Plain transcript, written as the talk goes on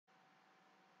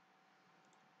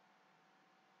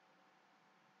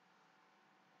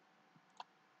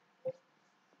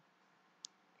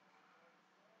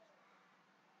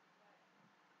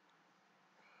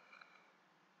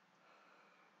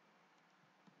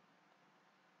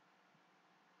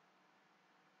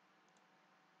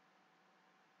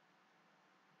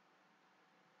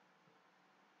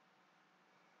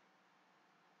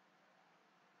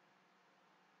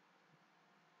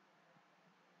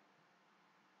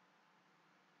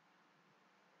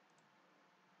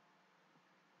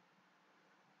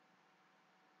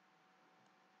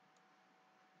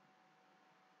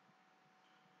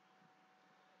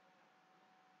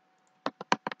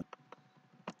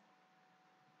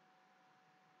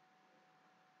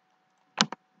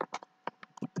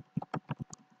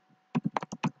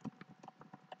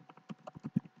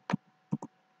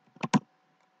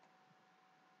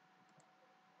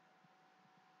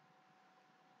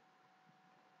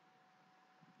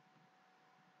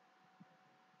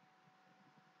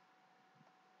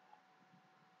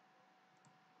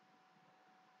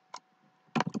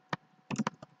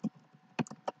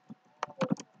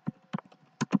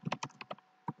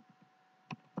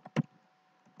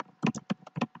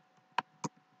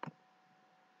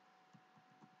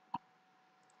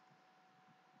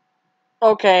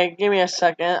Okay, give me a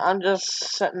second. I'm just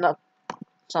setting up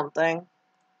something.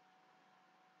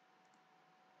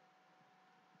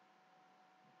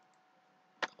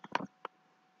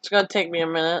 It's gonna take me a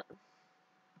minute.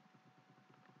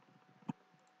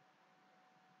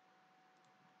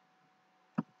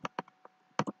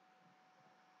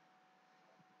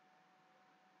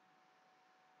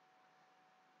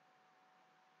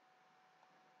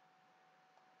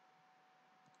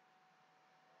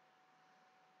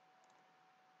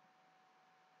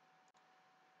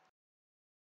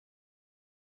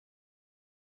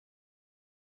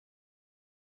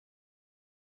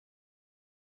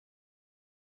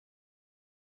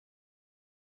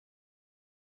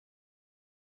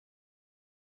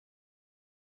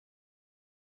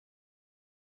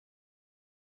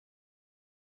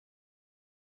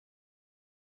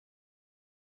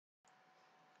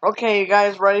 Okay, you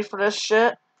guys ready for this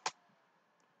shit?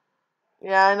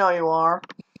 Yeah, I know you are.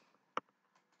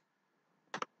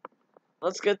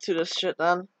 Let's get to this shit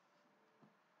then.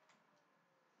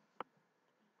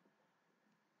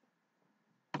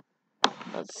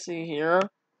 Let's see here.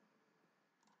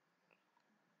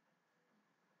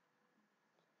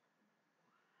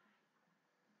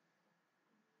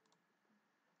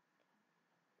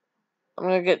 I'm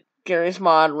gonna get Gary's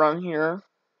mod run here.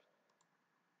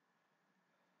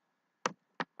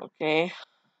 Okay.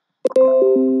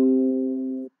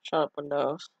 Shut up,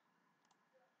 Windows.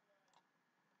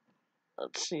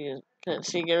 Let's see. Can it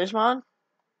see Gary's mod?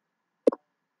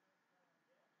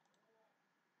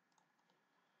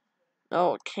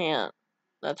 No, it can't.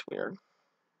 That's weird.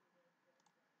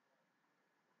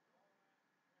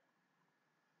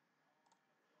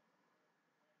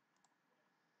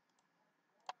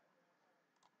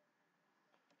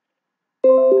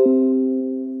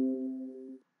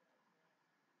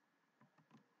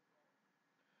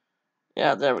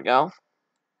 Yeah, there we go.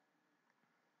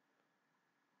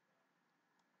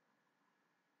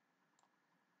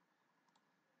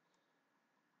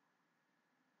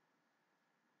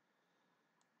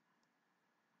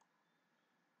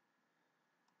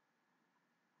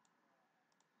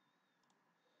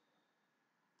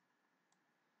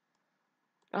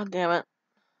 God damn it.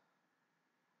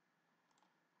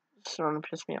 It's starting to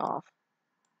piss me off.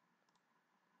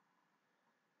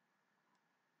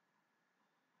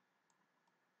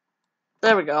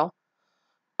 There we go.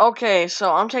 Okay,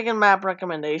 so I'm taking map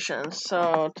recommendations.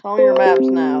 So tell me your maps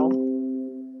now.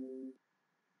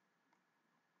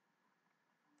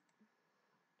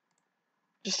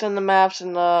 Just send the maps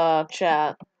in the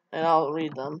chat, and I'll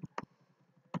read them.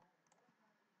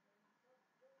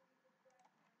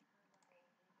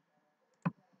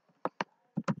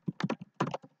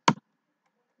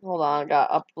 Hold on, I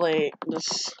gotta update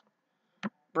this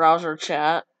browser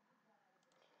chat.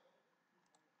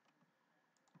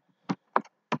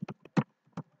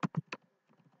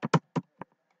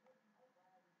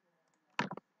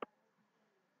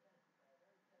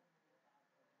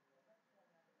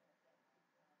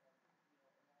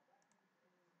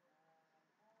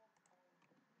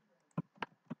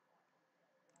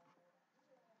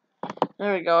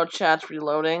 There we go, chat's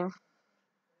reloading.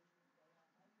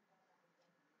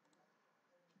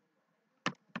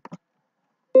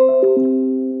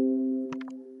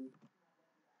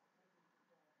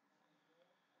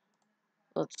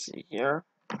 Let's see here.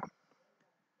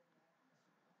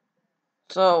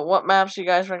 So, what maps do you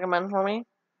guys recommend for me?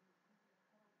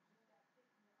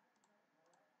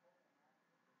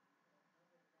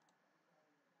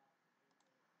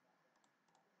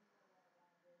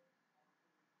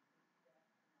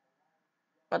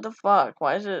 What the fuck?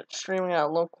 Why is it streaming at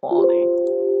low quality?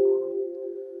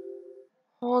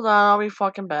 Hold on, I'll be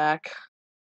fucking back.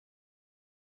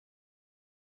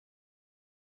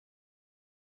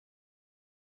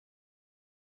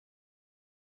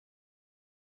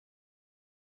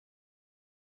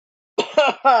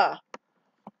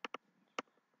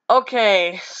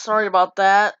 Okay, sorry about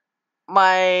that.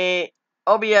 My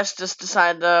OBS just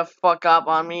decided to fuck up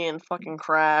on me and fucking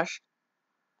crash.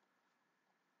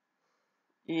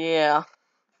 Yeah,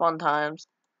 fun times.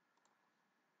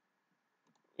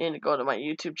 Need to go to my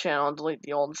YouTube channel and delete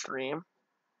the old stream.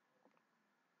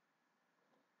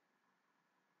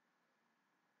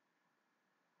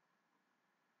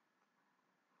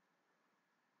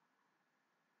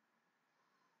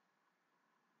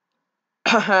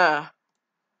 Let's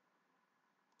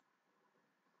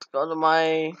go to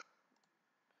my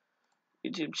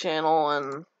YouTube channel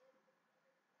and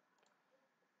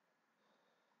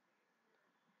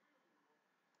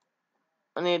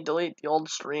I need to delete the old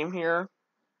stream here.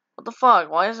 What the fuck?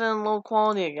 Why is it in low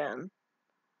quality again?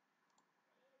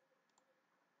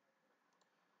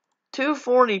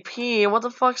 240p? What the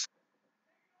fuck's...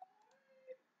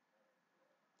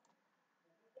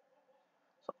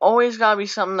 Always gotta be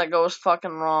something that goes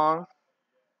fucking wrong.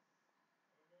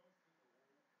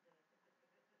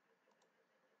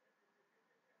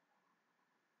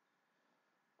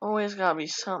 Always gotta be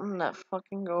something that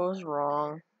fucking goes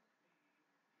wrong.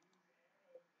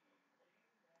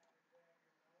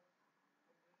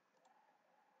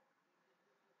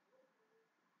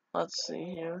 Let's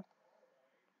see here.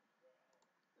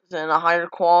 Is it in a higher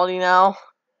quality now?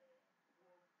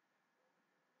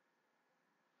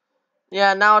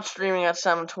 Yeah, now it's streaming at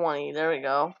 720. There we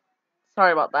go.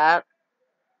 Sorry about that.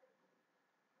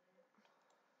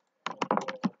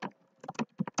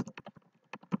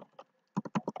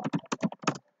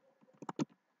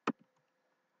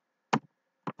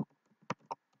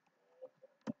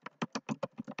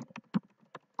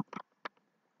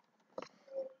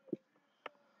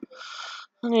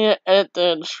 I need to edit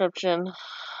the description.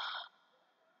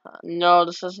 No,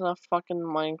 this isn't a fucking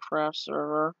Minecraft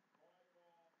server.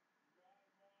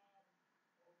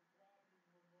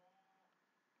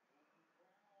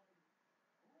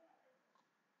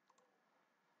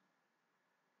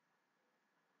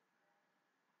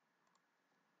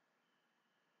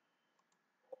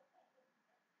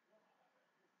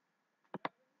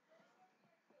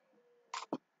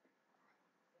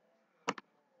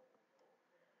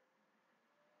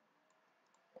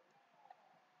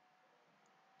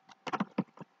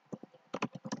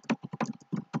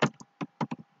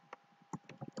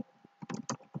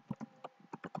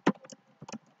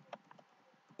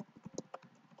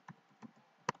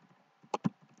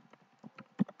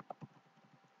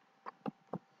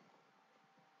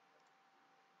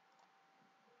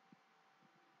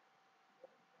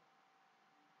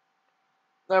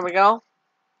 There we go.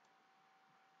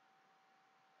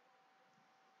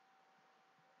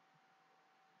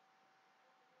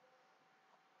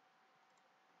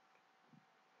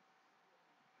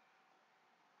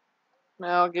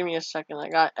 Now, give me a second. I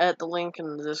got to edit the link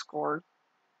in the Discord.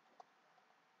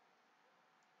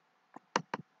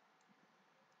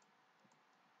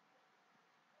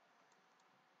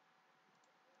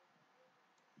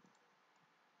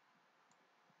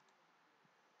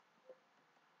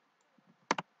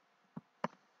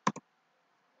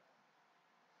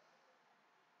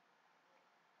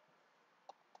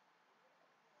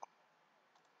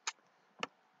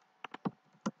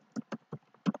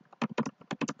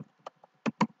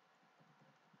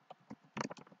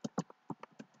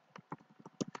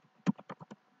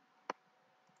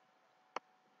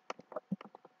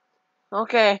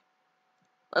 Okay,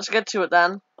 let's get to it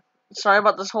then. Sorry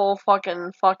about this whole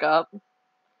fucking fuck up.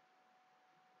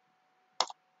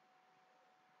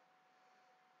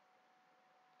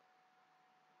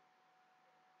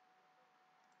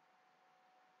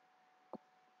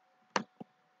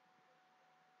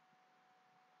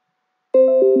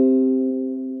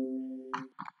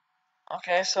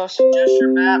 Okay, so suggest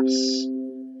your maps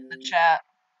in the chat.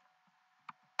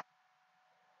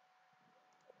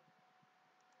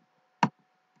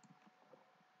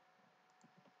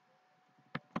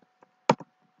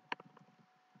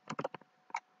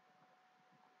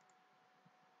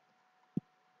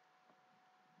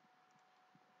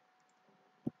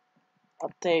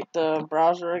 Update the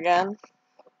browser again.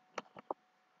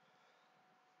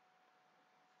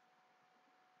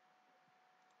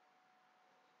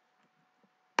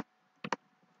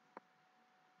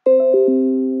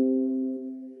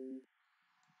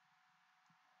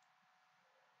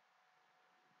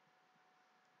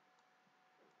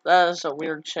 That is a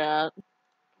weird chat.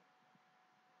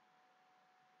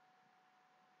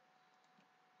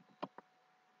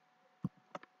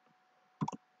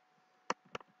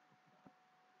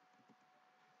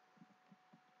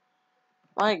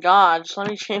 My god, just let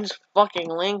me change the fucking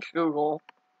link, Google.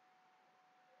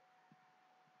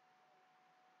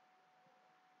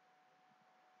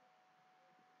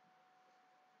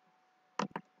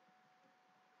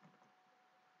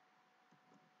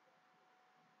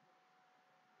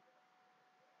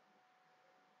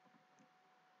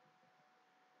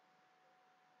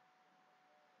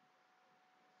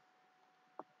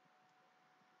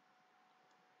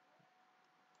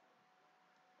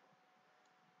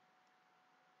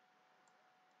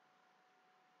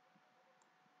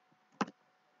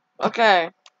 Okay.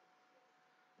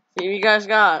 See what you guys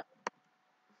got.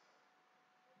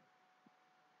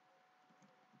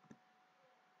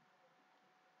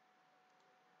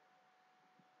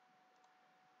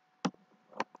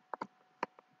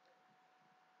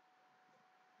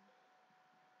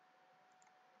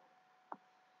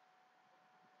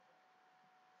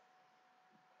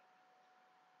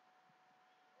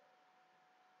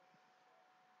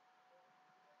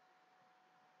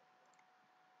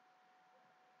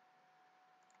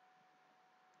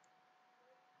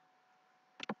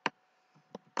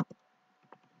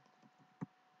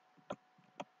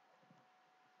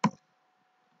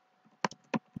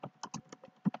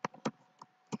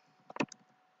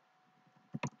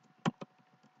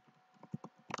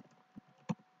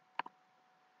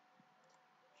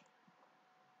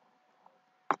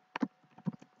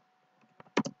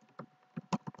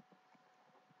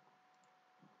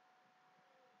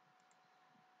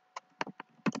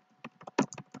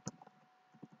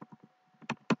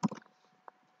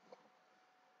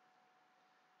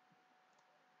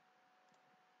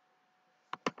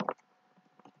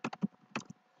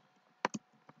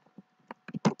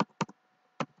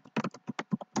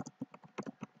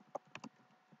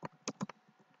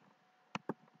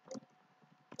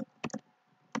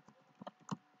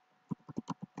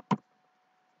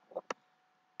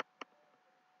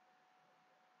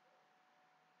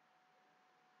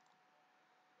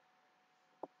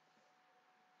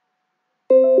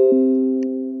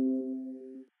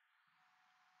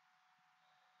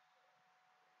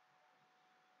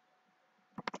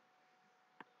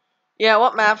 Yeah,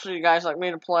 what maps would you guys like me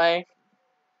to play?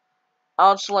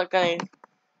 I'll select any. If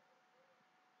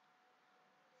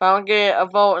I don't get a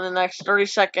vote in the next 30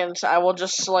 seconds, I will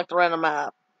just select a random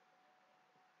map.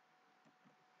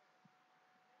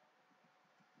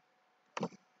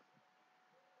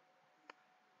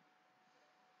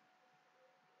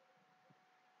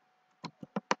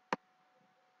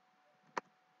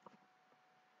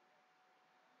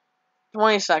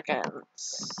 $20.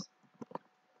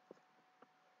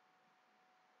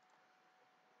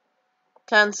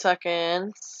 10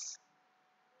 seconds.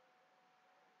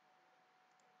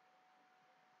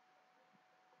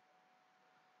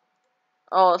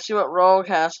 Oh, let's see what Rogue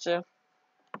has to.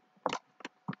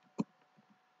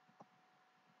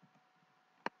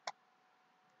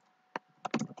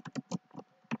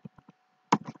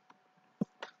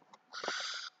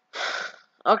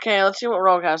 Okay, let's see what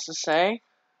Rogue has to say.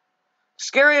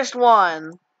 Scariest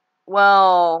one.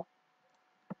 Well,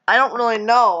 I don't really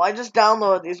know. I just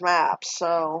downloaded these maps,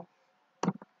 so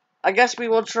I guess we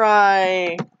will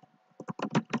try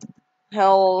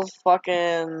Hell's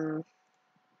fucking.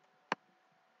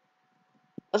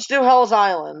 Let's do Hell's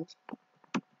Island.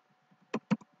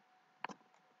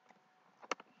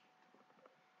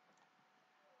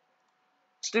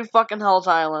 Let's do fucking Hell's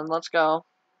Island. Let's go.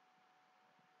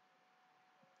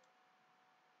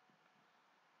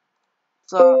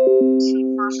 So,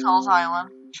 first Hell's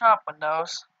Island. Shut up,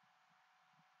 Windows.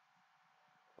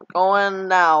 Going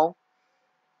now.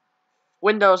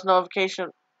 Windows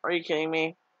notification. Are you kidding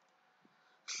me?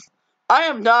 I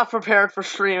am not prepared for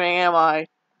streaming, am I?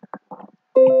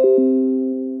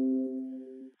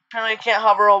 Apparently, I can't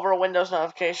hover over a Windows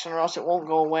notification or else it won't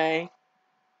go away.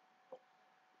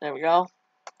 There we go.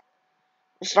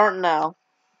 We're starting now.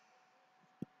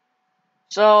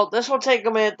 So, this will take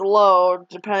a minute to load,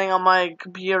 depending on my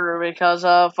computer, because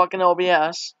of fucking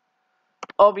OBS.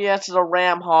 OBS is a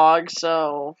RAM hog,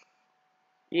 so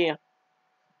yeah.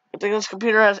 I think this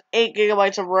computer has 8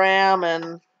 gigabytes of RAM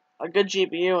and a good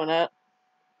GPU in it.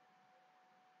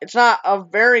 It's not a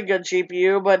very good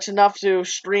GPU, but it's enough to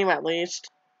stream at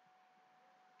least.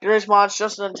 Gmod's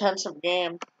just an intensive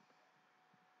game.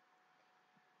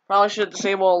 Probably should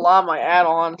disable a lot of my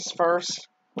add-ons first.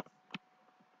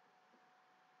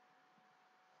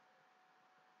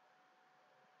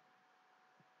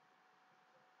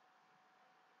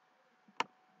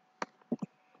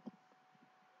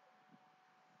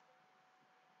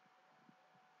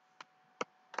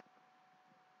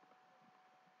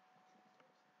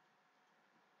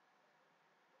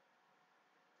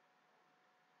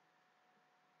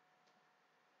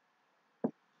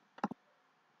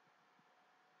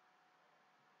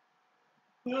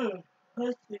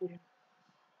 Let's see.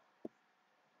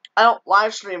 I don't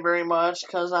live stream very much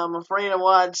because I'm afraid of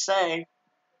what I'd say.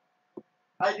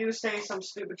 I do say some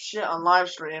stupid shit on live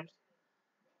streams.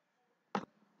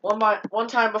 One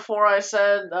time before I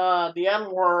said the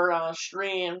N-word on a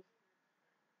stream,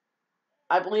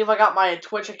 I believe I got my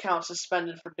Twitch account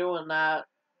suspended for doing that.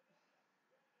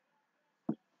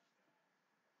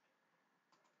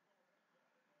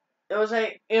 It was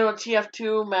a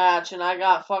TF2 match, and I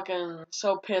got fucking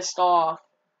so pissed off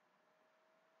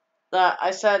that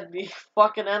I said the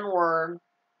fucking N-word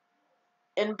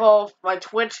in both my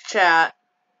Twitch chat,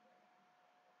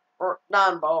 or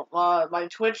not in both, my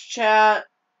Twitch chat,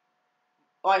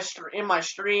 in my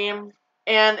stream,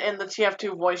 and in the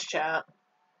TF2 voice chat.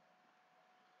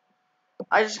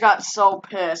 I just got so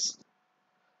pissed.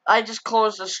 I just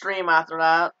closed the stream after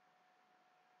that.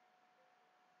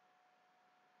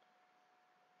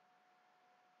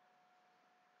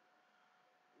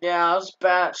 Yeah, I was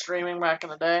bad at streaming back in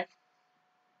the day.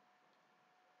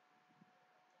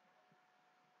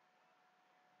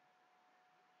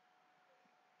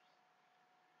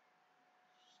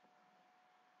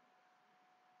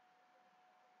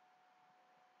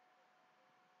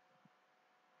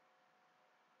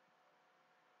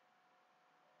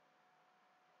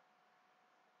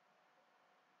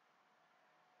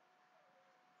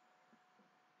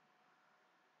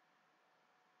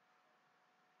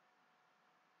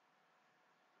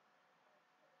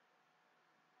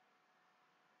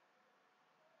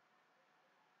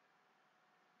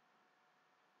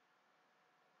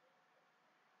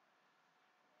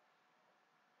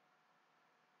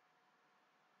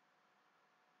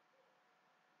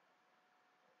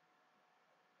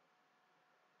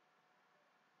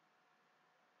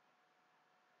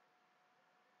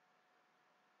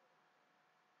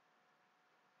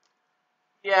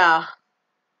 Yeah,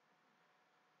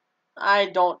 I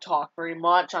don't talk very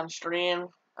much on stream.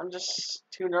 I'm just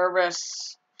too nervous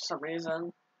for some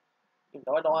reason. Even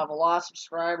though I don't have a lot of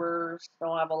subscribers,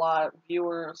 don't have a lot of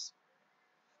viewers.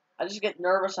 I just get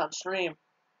nervous on stream.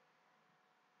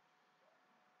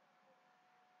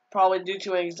 Probably due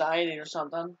to anxiety or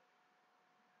something.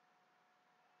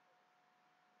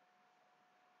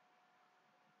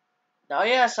 Now,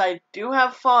 yes, I do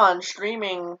have fun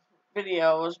streaming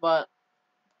videos, but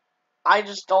I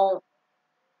just don't.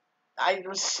 I'm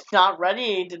just not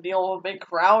ready to deal with a big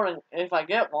crowd if I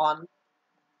get one.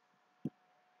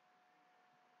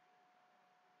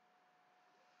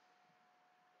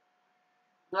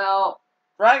 Now,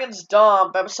 Dragon's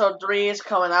Dump episode 3 is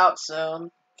coming out soon.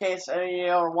 In case any of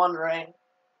you are wondering, it's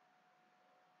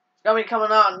gonna be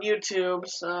coming out on YouTube,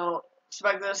 so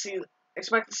expect to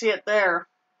see it there.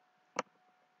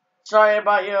 Sorry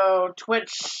about you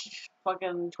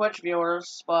fucking Twitch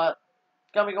viewers, but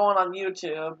it's gonna be going on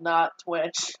YouTube, not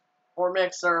Twitch or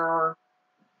Mixer, or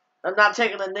I'm not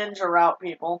taking the ninja route,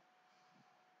 people.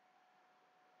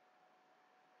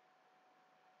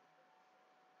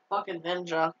 Fucking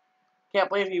ninja. Can't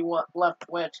believe he left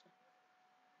Twitch.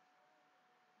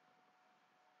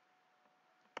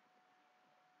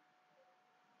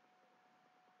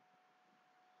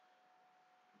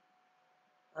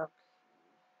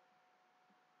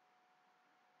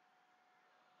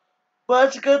 But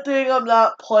it's a good thing I'm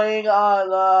not playing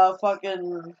on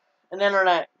fucking an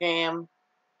internet game.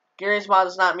 Gary's Mod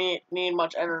does not need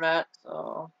much internet,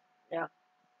 so yeah.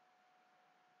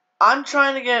 I'm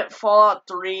trying to get Fallout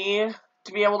 3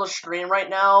 to be able to stream right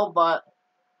now, but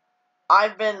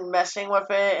I've been messing with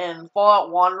it, and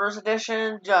Fallout Wanderers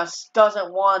Edition just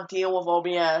doesn't want to deal with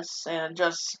OBS, and it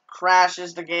just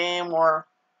crashes the game, or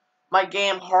my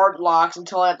game hard locks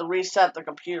until I have to reset the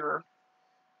computer.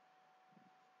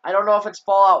 I don't know if it's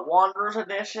Fallout Wanderers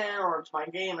Edition, or it's my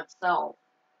game itself.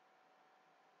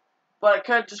 But it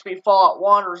could just be Fallout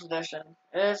Wanderers Edition.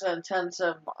 It is an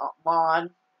intensive mod.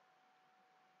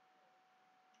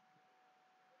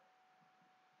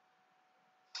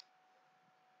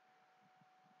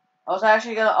 I was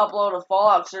actually going to upload a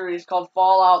Fallout series called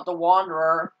Fallout the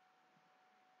Wanderer,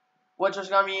 which was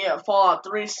going to be a Fallout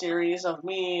 3 series of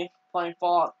me playing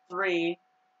Fallout 3.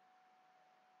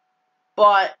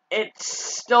 But it's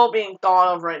still being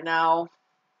thought of right now.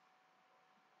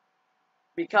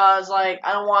 Because, like,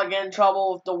 I don't want to get in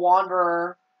trouble with the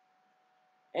Wanderer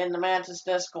in the Mantis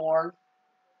Discord.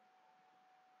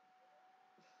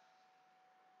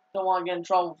 Don't want to get in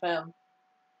trouble with him.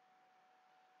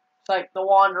 It's like, the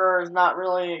Wanderer is not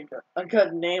really a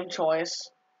good name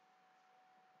choice.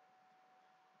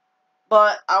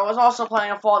 But I was also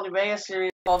playing a Fallout New Vegas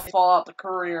series called Fallout the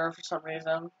Courier for some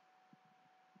reason.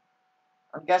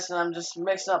 I'm guessing I'm just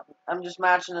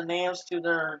matching the names to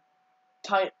their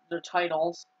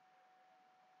titles.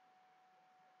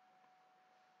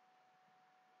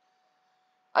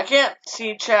 I can't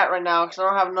see chat right now because I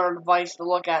don't have another device to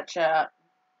look at chat.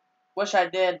 Wish I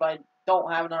did, but I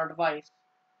don't have another device.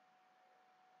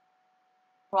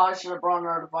 Probably should have brought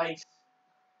another device.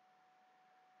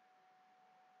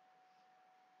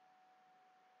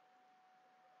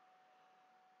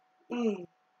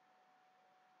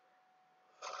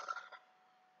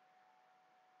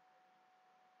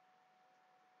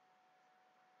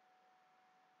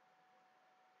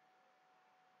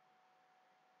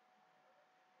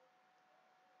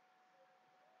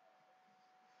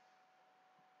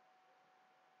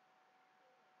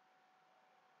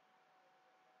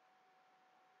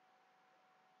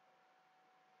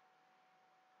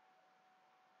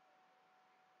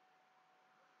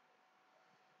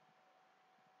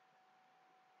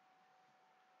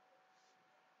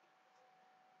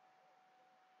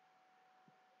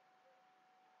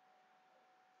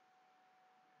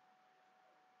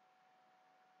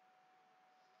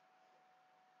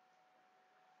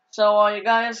 So, if you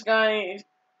guys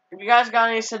got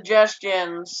any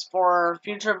suggestions for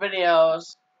future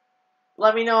videos,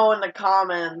 let me know in the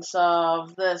comments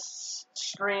of this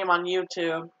stream on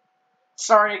YouTube.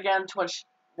 Sorry again, Twitch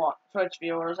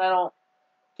viewers. Can't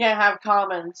have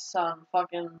comments on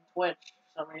fucking Twitch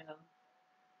for some reason.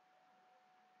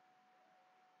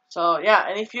 So yeah,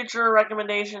 any future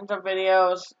recommendations of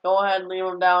videos, go ahead and leave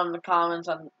them down in the comments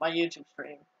on my YouTube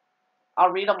stream.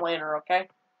 I'll read them later, okay?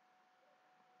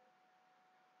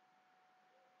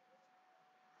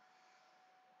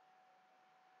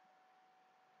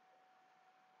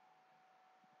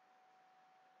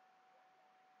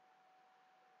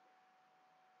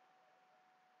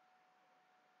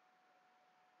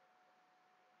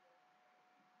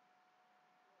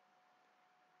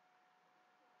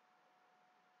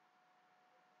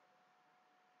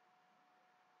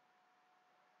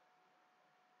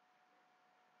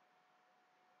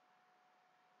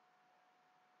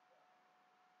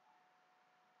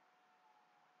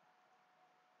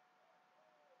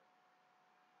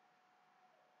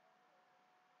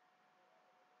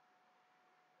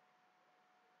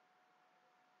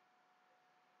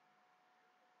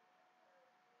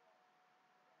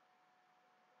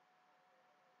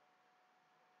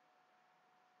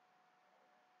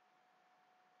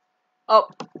 Oh,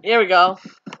 here we go.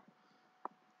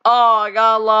 Oh, I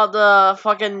gotta love the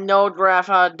fucking node graph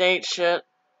out of date shit.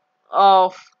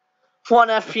 Oh, 1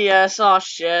 FPS. Oh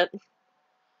shit.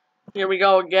 Here we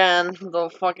go again. The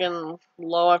fucking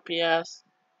low FPS.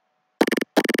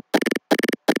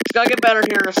 It's gonna get better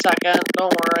here in a second.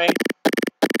 Don't worry.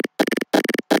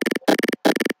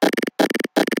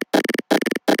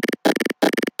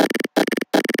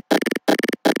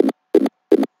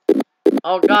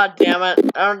 Oh god damn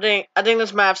it. I think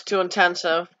this map's too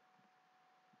intensive.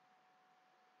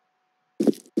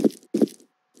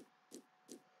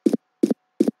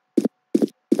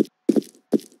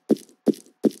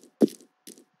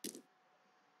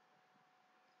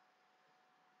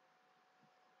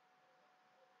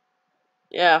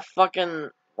 Yeah, fucking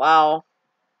wow.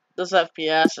 This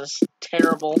FPS is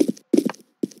terrible.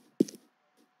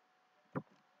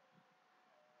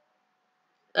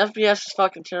 FPS is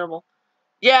fucking terrible.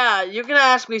 Yeah, you can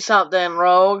ask me something,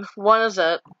 Rogue. What is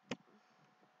it?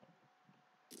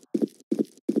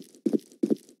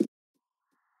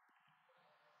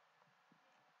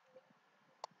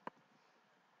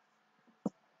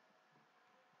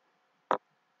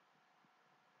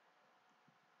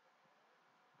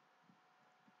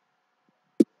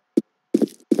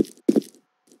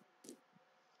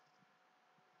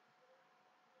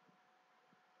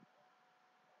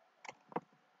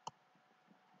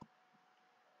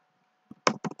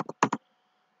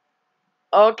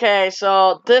 Okay,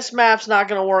 so this map's not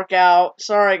gonna work out.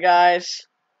 Sorry, guys.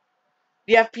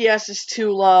 The FPS is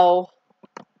too low.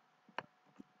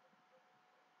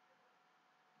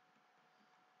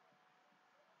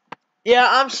 Yeah,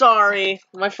 I'm sorry.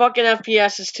 My fucking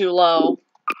FPS is too low.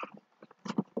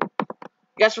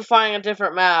 Guess we're finding a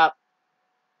different map.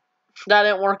 That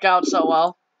didn't work out so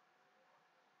well.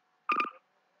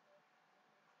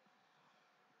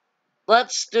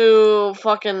 Let's do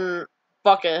fucking...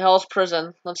 Fuck it, Hell's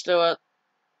Prison. Let's do it.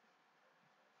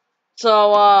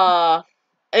 So,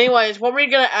 anyways, what were you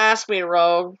gonna ask me,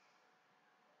 Rogue?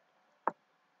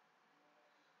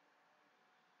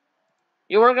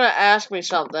 You were gonna ask me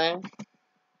something.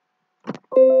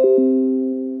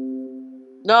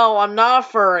 No, I'm not a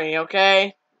furry,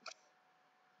 okay?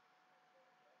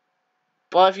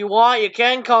 But if you want, you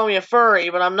can call me a furry,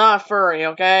 but I'm not a furry,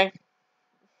 okay?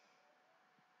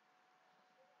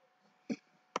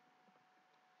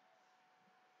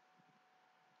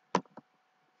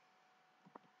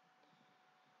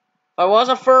 If I was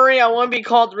a furry, I wouldn't be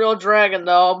called the Real Dragon,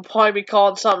 though. I'd probably be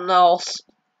called something else.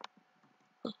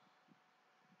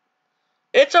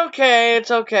 It's okay,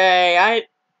 it's okay.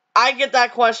 I get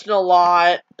that question a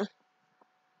lot.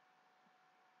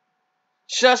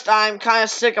 It's just I'm kind of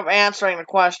sick of answering the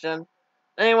question.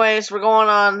 Anyways, we're going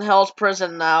on Hell's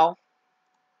Prison now.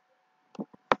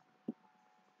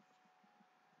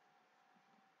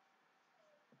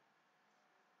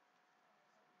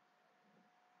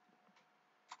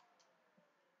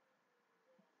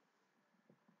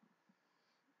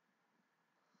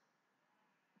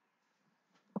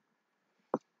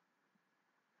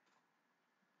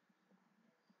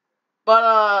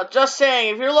 But, just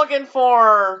saying, if you're looking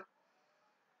for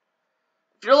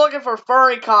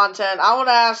furry content, I would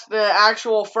ask the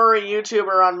actual furry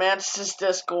YouTuber on Mantis'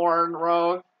 Discord,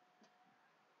 Rogue.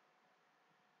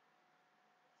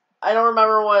 I don't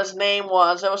remember what his name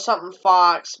was. It was something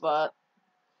Fox, but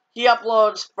he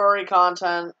uploads furry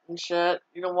content and shit.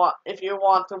 You can if you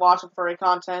want to watch some furry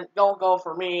content, don't go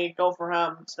for me. Go for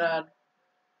him instead.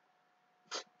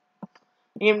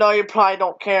 Even though you probably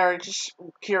don't care, just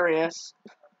curious.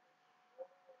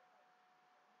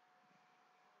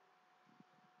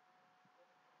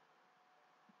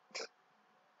 If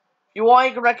you want,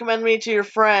 you can recommend me to your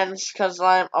friends, because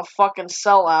I'm a fucking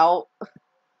sellout.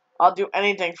 I'll do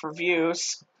anything for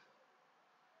views.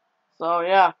 So,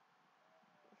 yeah.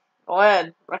 Go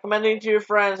ahead. Recommend me to your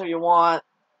friends if you want.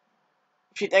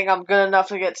 If you think I'm good enough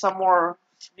to get some more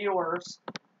viewers.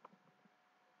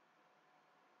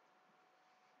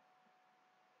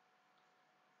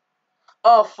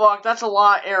 Oh, fuck. That's a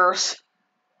lot of errors.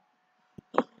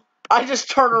 I just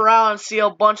turn around and see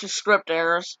a bunch of script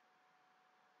errors.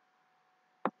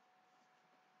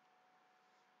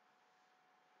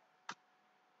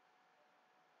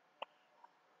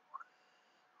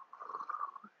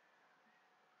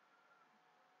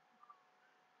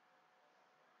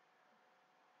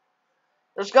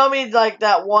 There's gonna be, like,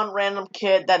 that one random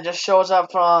kid that just shows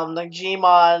up from the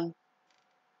Gmod,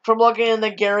 from looking in the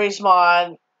Gary's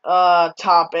Mod,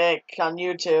 topic on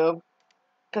YouTube.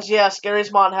 Because, yes,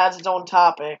 Gary's Mod has its own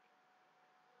topic.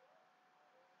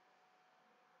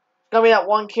 There's gonna be that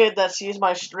one kid that sees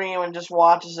my stream and just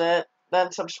watches it.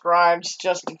 then subscribes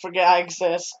just to forget I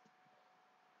exist.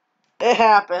 It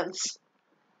happens.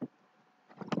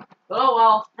 Oh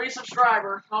well, 3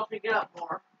 subscribers. Hope you get up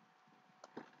more.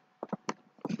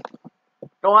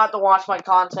 Don't have to watch my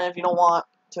content if you don't want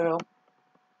to.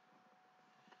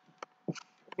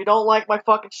 If you don't like my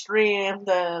fucking stream,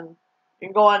 then you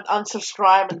can go on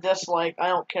unsubscribe and dislike. I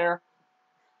don't care.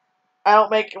 I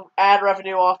don't make ad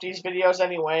revenue off these videos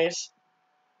anyways.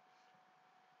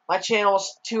 My channel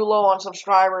is too low on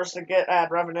subscribers to get ad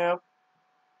revenue.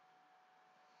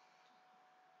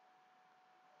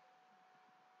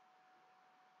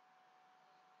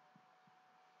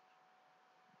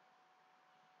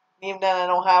 Even then, I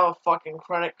don't have a fucking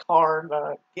credit card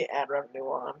to get ad revenue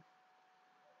on.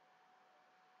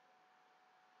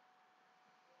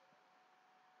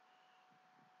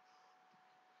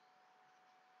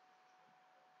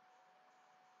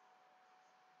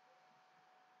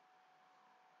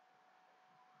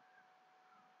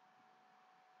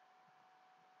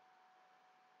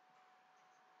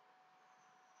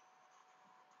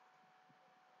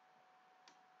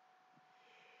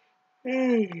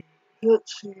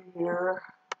 Let's see here.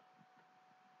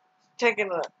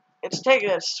 It's taking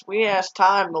a sweet ass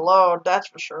time to load, that's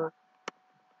for sure.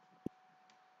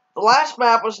 The last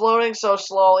map was loading so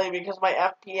slowly because my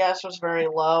FPS was very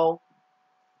low.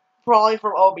 Probably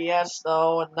from OBS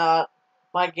though, and not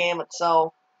my game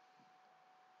itself.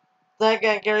 Then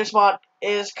again, Garry's Mod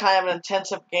is kind of an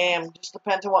intensive game. Just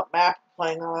depends on what map you're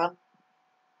playing on.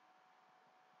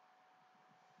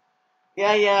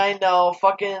 Yeah, I know.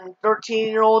 Fucking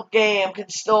 13-year-old game can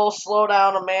still slow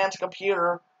down a man's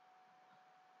computer.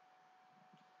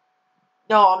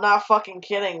 No, I'm not fucking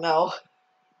kidding, though.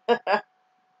 It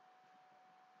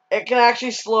can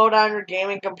actually slow down your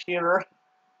gaming computer.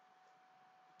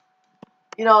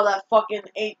 You know, that fucking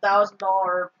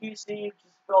 $8,000 PC you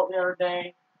just built the other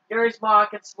day. Garry's Mod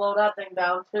can slow that thing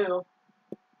down, too.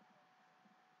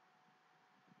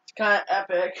 It's kind of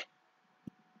epic.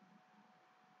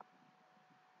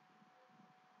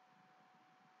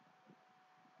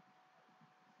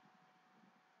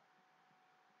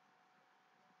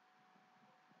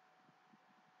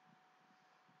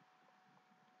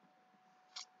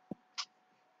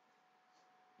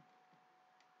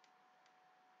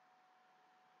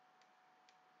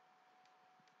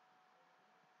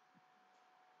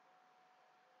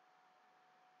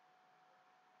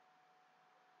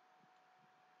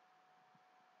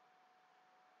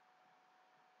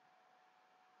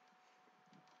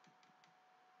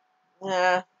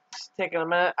 Yeah, it's taking a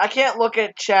minute. I can't look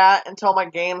at chat until my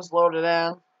game's loaded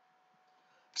in.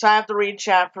 So I have to read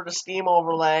chat for the Steam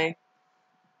overlay.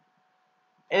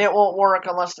 And it won't work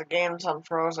unless the game's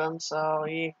unfrozen, so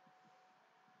yeah.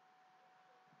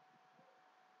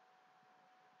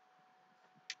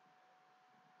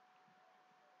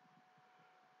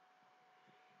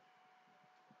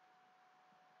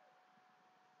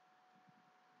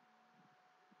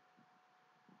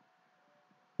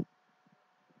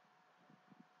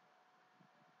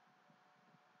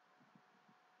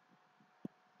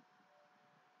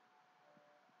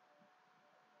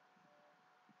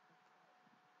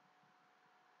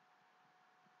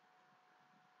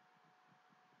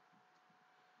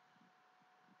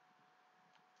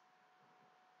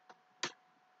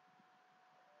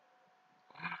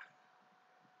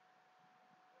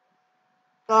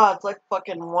 God, it's like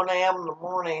fucking 1 a.m. in the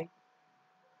morning.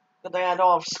 Good thing I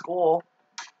don't have school.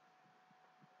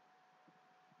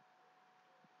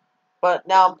 But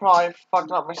now I'm probably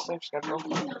fucking up my sleep schedule.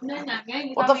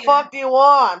 What the fuck do you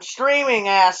want? I'm streaming,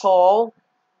 asshole.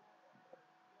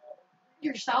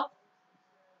 Yourself?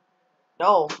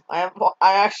 No, I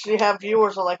actually have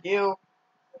viewers like you.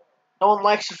 No one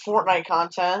likes your Fortnite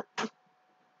content.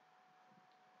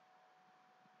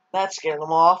 That scared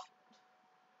them off.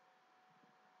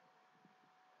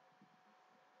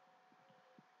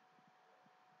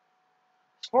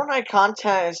 Fortnite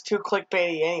content is too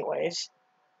clickbaity anyways.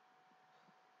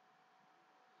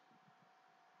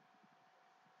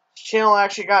 This channel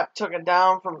actually got taken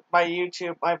down by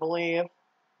YouTube, I believe.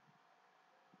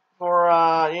 For,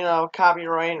 you know,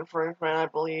 copyright infringement, I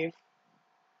believe.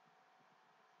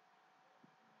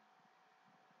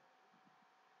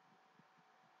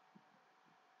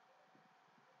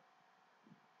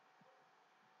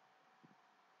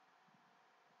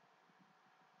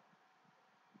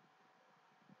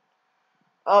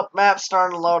 Oh, map's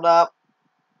starting to load up.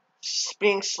 It's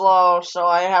being slow, so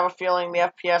I have a feeling the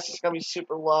FPS is going to be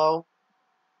super low.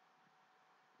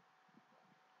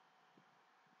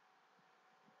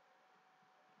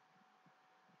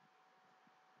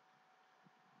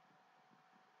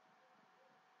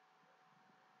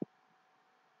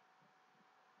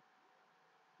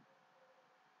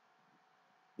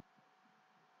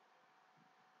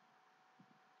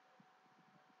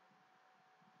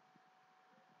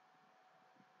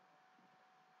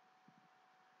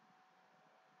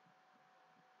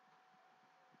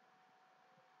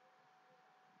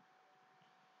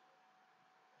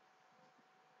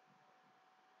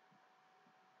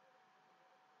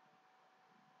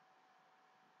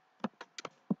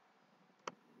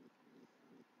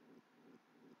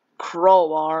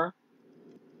 crowbar.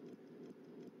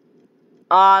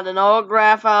 Ah, the no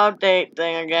graph outdate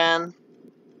thing again.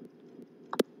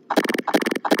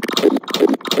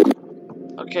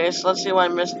 Okay, so let's see what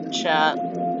I missed in chat.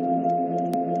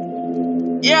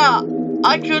 Yeah,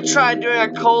 I could try doing a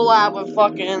collab with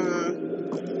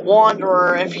fucking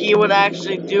Wanderer if he would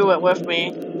actually do it with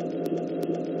me.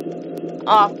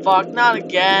 Oh fuck, not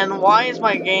again. Why is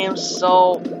my game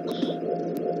so...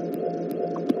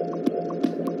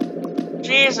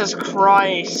 Jesus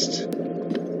Christ.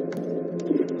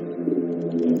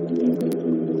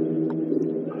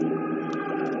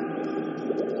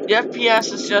 The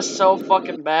FPS is just so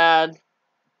fucking bad.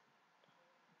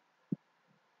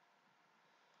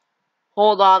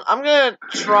 Hold on, I'm gonna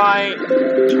try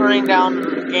turning down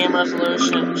the game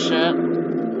resolution shit.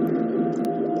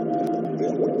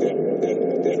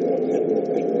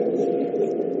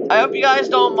 I hope you guys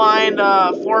don't mind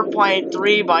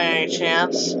 4.3 by any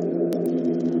chance.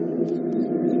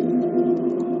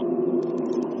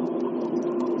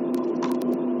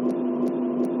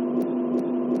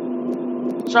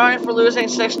 Sorry for losing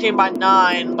 16 by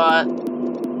 9, but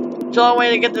it's the only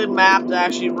way to get the map to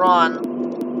actually run.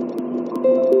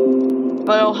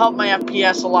 But it'll help my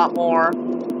FPS a lot more.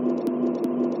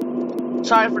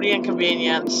 Sorry for the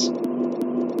inconvenience.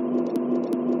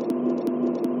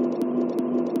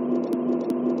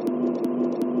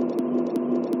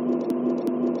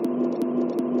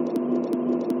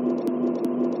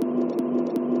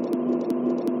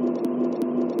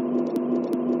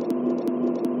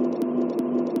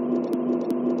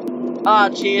 Ah,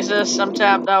 Jesus, I'm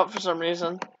tapped out for some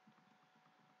reason.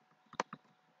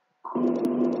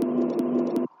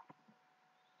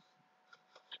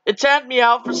 It tapped me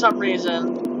out for some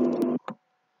reason.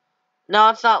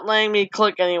 Now it's not letting me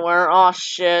click anywhere. Oh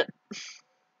shit.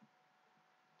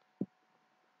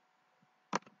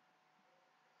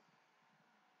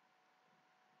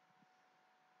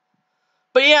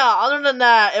 But yeah, other than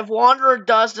that, if Wanderer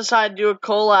does decide to do a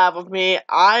collab with me,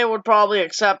 I would probably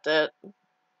accept it.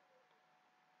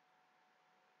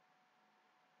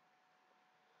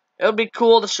 It would be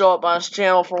cool to show up on his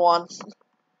channel for once.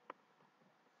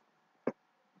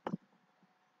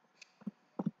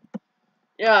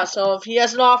 Yeah, so if he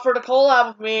has an offer to collab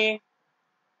with me,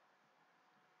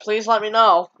 please let me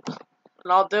know,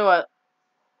 and I'll do it.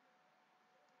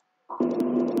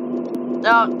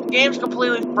 Now, game's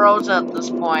completely frozen at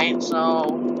this point,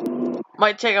 so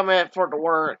might take a minute for it to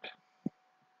work.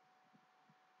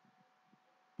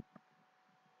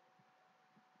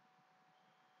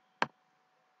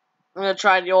 I'm gonna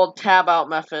try the old tab out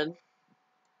method.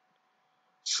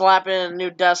 Slap in a new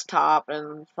desktop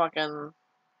and fucking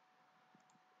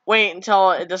wait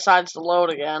until it decides to load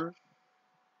again.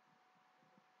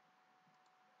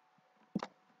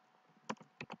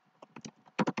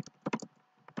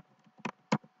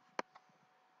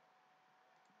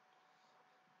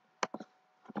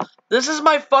 This is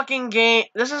my fucking game.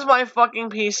 This is my fucking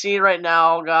PC right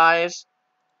now, guys.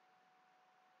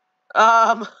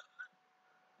 Oh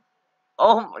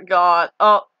my god.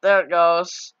 Oh, there it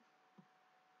goes.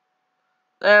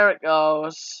 There it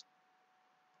goes.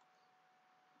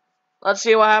 Let's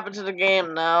see what happened to the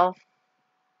game now.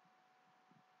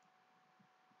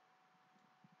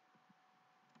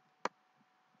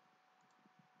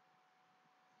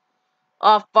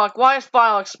 Oh fuck, why is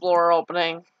File Explorer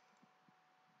opening?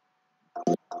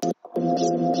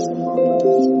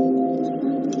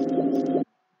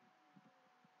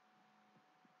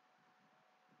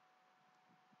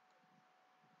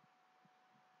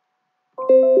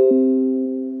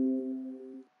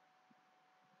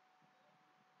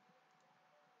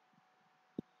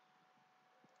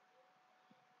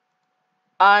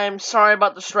 I'm sorry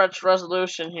about the stretched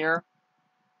resolution here.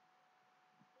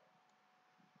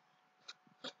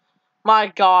 My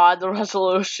god, the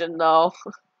resolution though.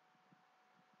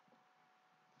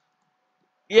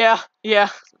 Yeah,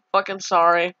 fucking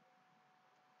sorry.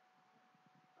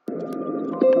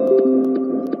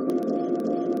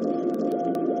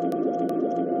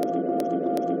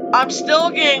 I'm still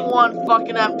getting 1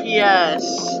 fucking FPS.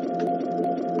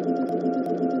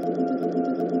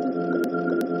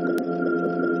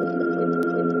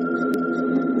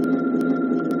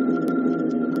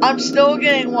 I'm still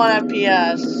getting 1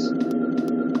 FPS.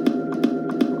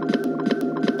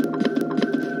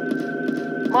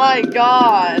 My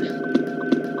god.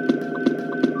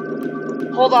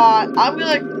 Hold on. I'm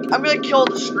gonna kill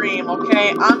the stream,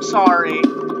 okay? I'm sorry.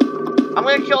 I'm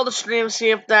gonna kill the stream,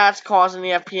 see if that's causing the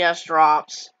FPS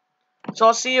drops. So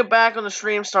I'll see you back when the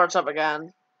stream starts up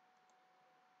again.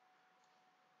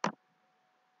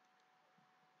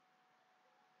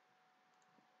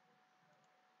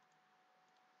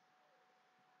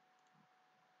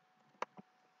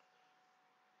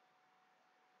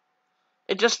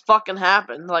 It just fucking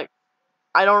happened. Like,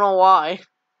 I don't know why.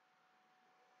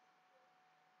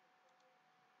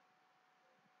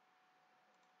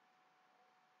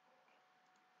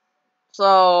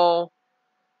 So,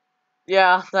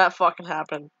 yeah, that fucking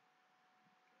happened.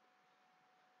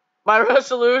 My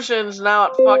resolution's now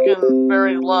at fucking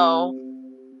very low.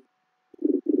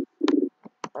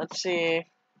 Let's see.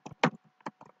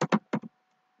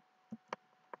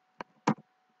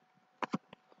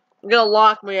 I'm gonna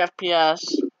lock my FPS.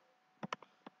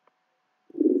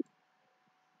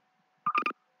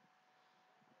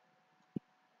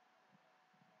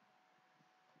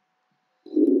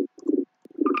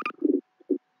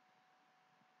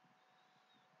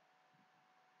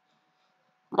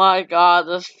 My god,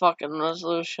 this fucking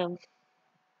resolution.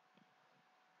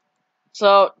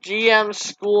 So, GM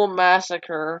School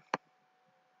Massacre.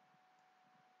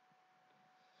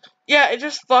 Yeah, it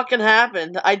just fucking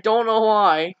happened. I don't know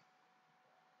why.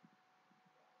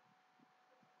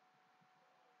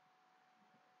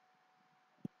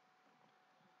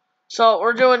 So,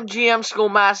 we're doing GM School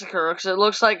Massacre, because it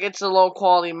looks like it's a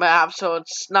low-quality map, so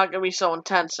it's not gonna be so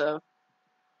intensive.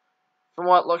 From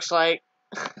what it looks like.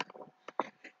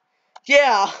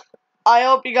 Yeah, I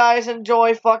hope you guys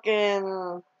enjoy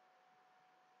fucking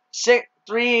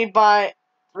 3 by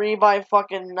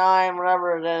fucking 9,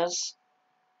 whatever it is.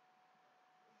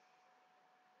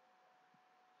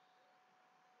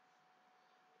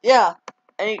 Yeah,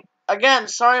 and again,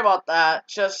 sorry about that.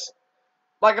 Just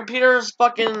my computer's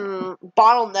fucking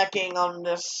bottlenecking on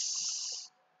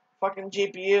this fucking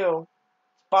GPU.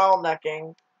 It's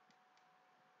bottlenecking.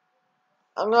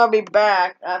 I'm gonna be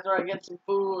back after I get some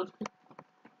food.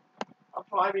 I'll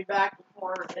probably be back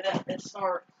before it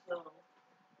starts. So.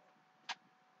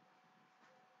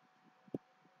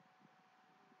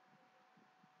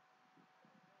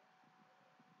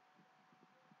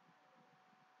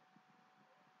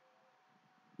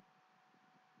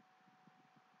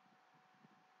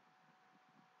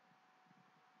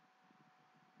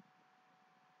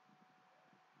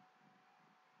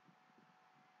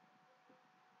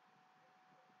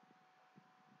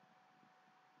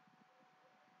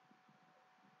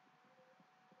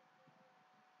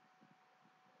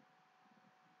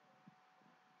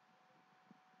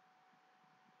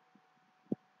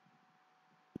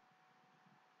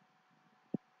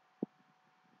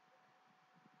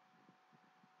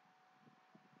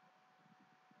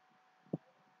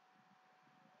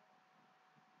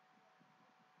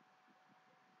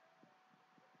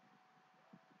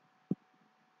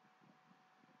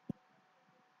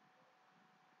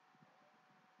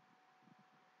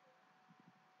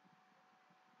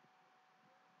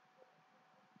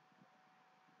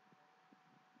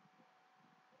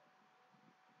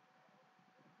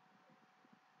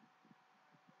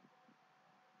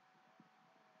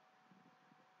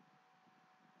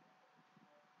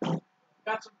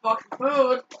 Got some fucking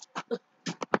food.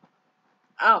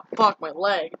 Ow, fuck my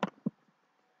leg.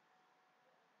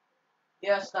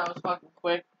 Yes, that was fucking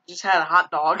quick. Just had a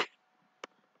hot dog.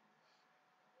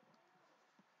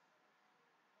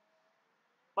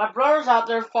 My brother's out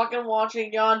there fucking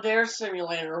watching Yandere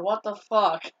Simulator. What the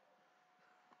fuck?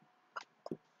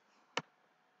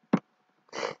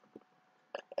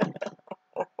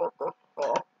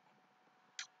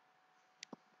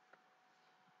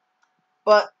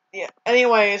 But, yeah,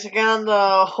 anyways, again, on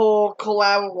the whole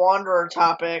collab with Wanderer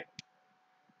topic,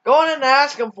 go ahead and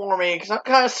ask him for me, because I'm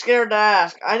kind of scared to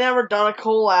ask. I never done a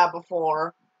collab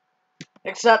before.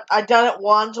 Except, I done it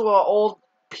once with an old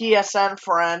PSN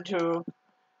friend who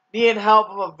needed help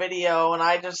with a video,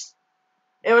 and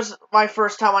it was my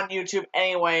first time on YouTube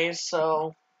anyways,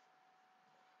 so,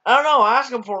 I don't know,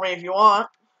 ask him for me if you want.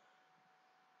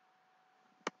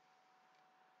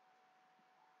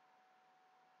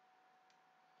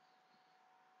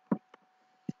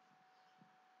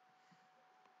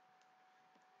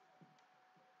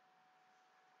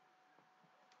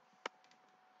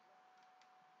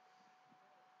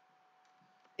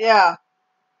 Yeah.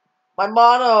 My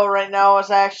motto right now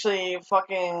is actually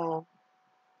fucking...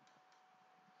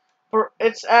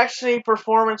 It's actually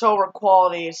performance over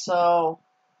quality, so...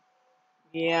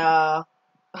 Yeah,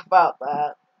 about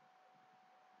that.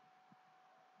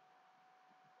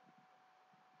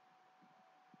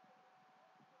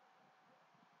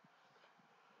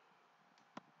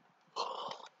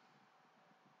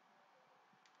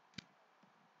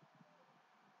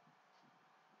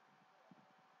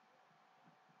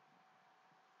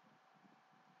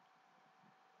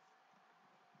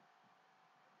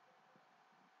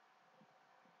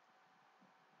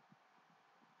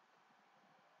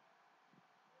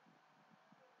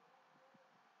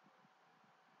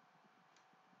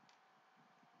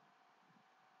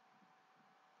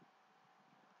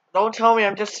 Don't tell me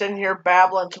I'm just sitting here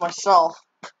babbling to myself.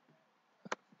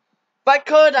 If I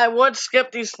could, I would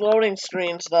skip these loading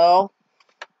screens, though.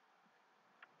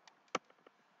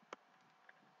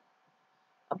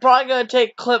 I'm probably gonna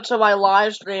take clips of my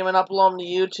live stream and upload them to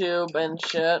YouTube and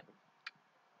shit.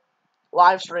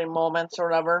 Live stream moments or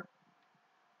whatever.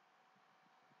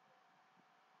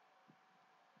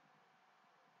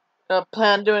 I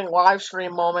plan on doing live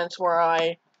stream moments where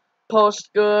I post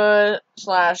good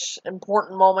 /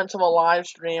 important moments of a live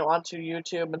stream onto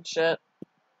YouTube and shit.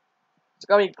 It's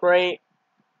gonna be great.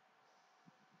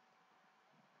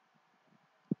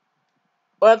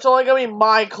 But it's only gonna be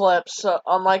my clips,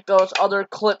 unlike those other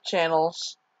clip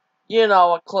channels. You know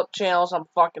what clip channels I'm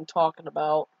fucking talking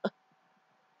about.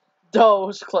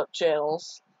 Those clip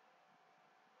channels.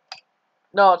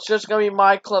 No, it's just gonna be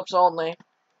my clips only.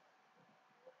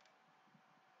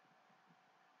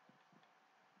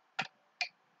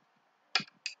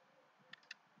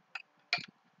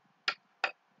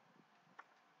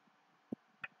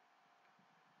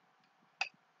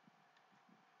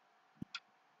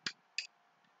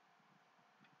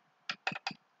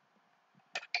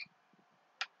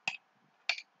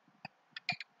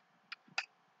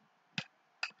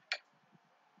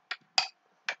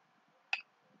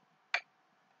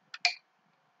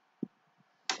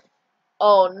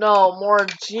 Oh no, more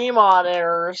Gmod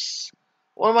errors.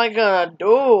 What am I gonna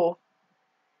do?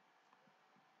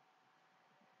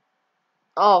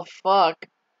 Oh fuck.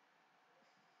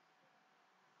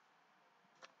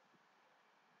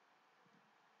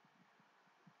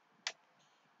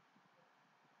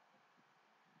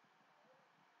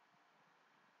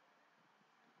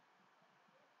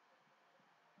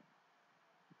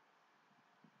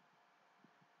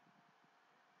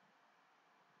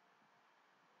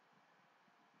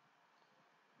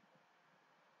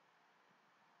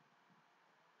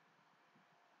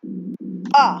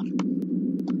 Ah!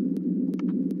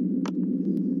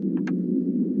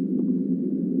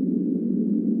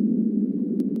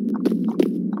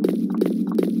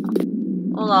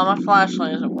 Hold on, my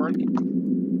flashlight isn't working.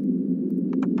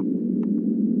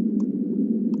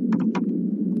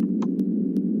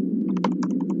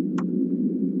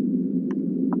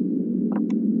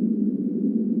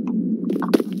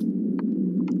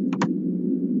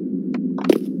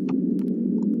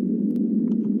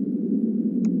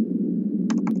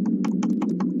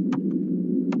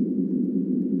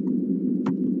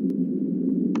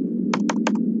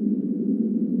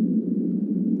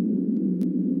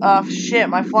 Oh shit,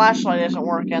 my flashlight isn't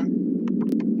working.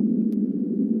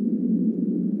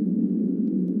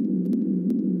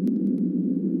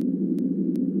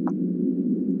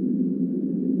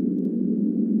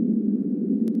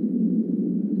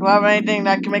 Do I have anything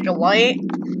that can make a light?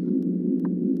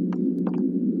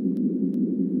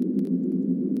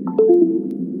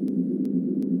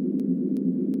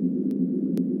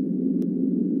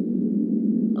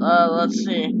 Let's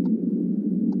see.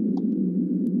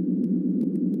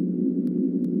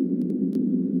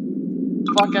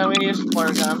 Fuck, I'm gonna use the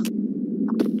flare gun.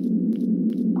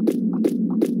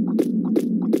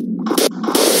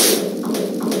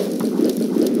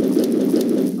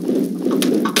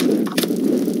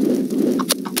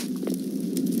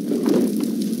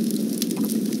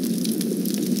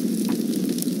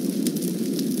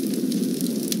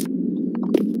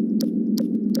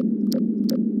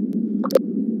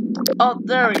 Oh,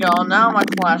 there we go. Now my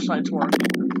flashlight's working.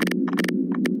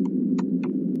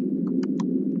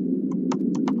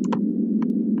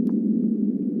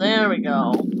 There we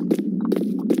go.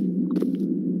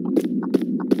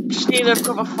 Just need to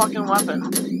equip a fucking weapon.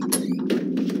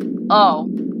 Oh,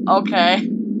 okay. Let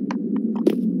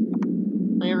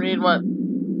me read what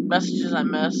messages I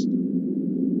missed.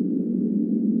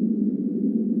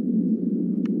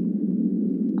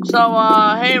 So,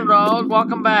 hey Rogue,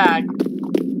 welcome back.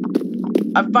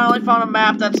 I finally found a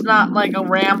map that's not like a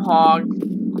ram hog.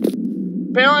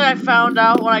 Apparently I found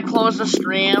out when I closed the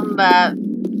stream that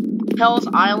Hell's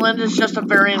Island is just a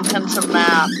very intensive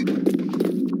map.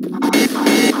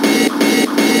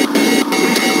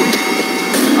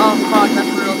 Oh fuck, that's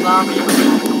a real zombie.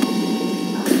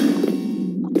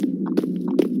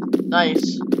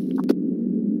 Nice.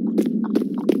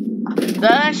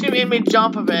 That actually made me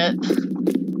jump a bit.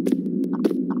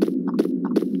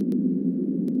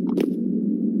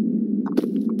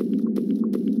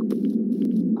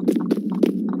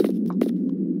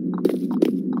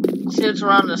 See, it's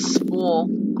around the school.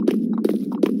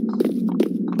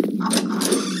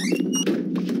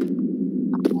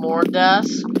 More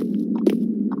deaths.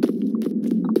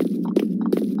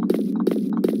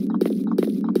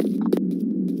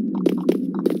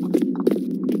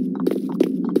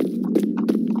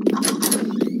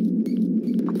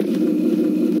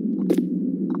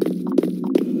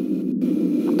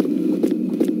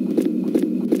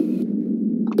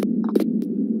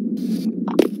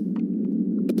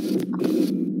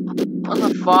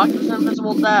 fuck? There's an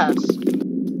invisible desk.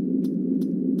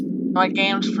 My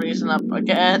game's freezing up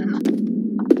again.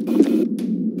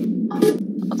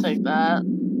 I'll take that.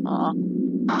 Aw.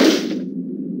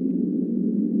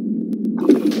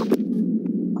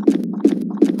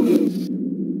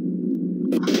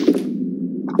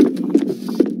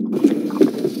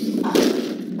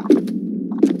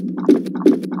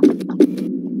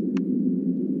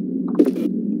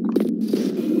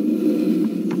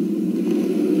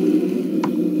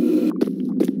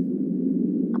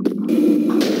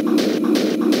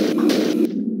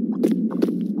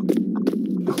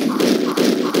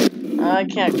 I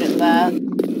can't get that.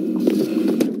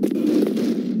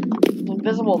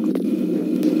 Invisible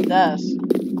desk.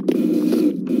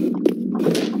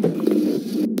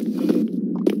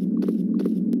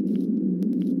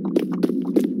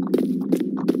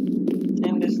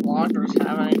 Think these lockers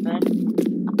have anything?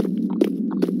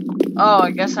 Oh,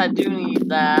 I guess I do need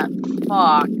that.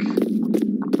 Fuck.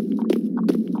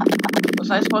 Was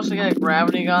I supposed to get a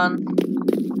gravity gun?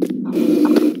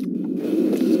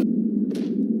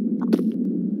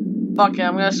 Fuck it,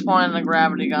 I'm gonna spawn in a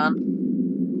gravity gun.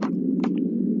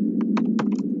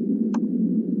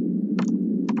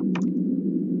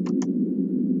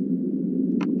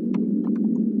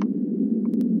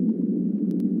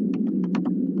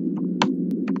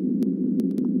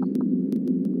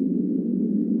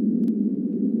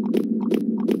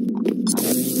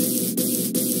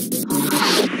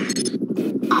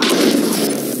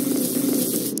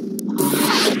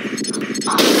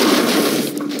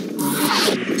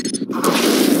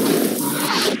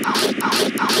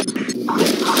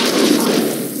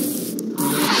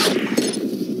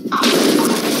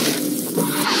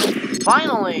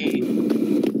 Finally!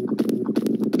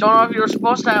 Don't know if you were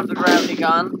supposed to have the gravity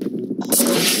gun.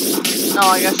 No,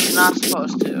 I guess you're not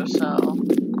supposed to, so.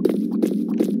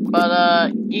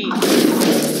 But, eat.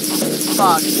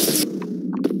 Fuck.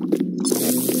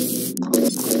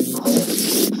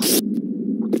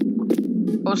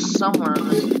 Go somewhere in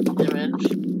this image.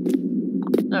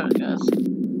 There it goes.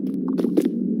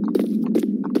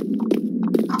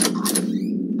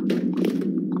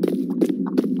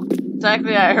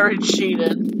 Technically, I already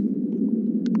cheated.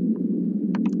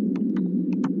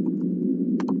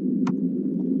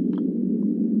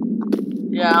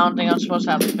 Yeah, I don't think I'm supposed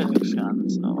to have the physics gun,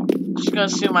 so I'm just gonna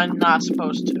assume I'm not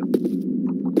supposed to.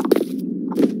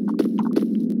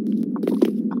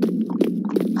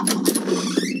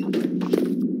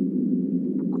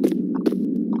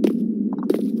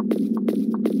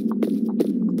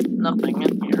 Nothing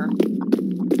in here.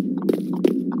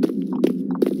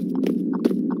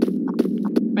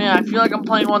 Man, I feel like I'm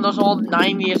playing one of those old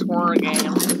 90s horror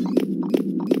games.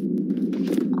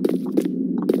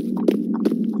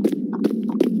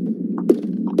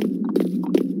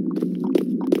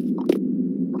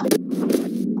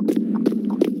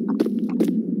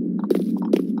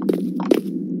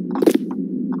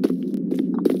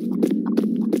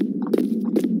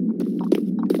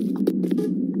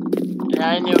 Yeah,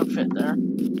 I knew it fit there.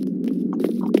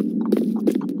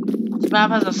 This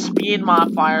map has a speed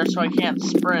modifier, so I can't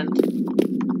sprint.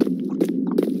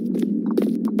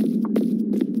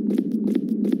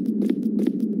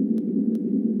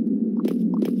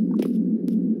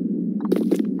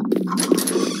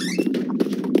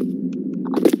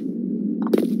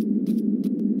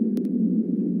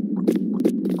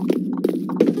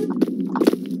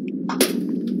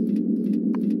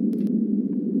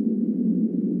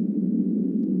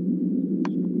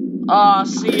 Aw,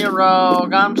 see you,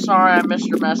 Rogue. I'm sorry I missed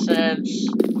your message.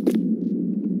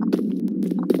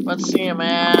 Let's see you,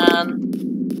 man.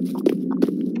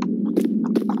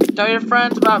 Tell your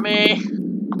friends about me.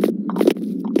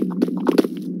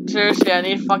 Seriously, I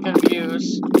need fucking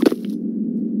views.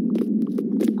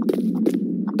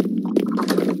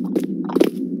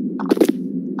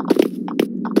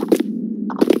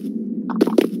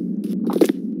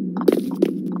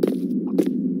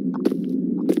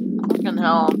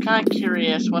 Hell, I'm kind of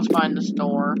curious what's behind this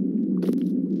door.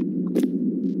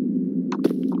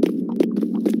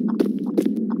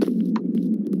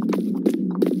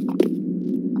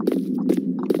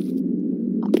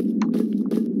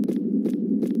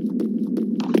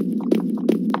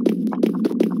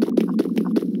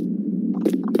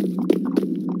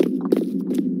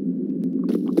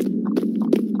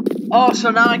 Oh, so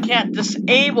now I can't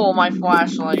disable my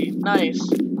flashlight. Nice.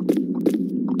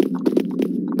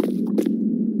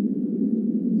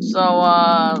 So,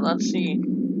 let's see.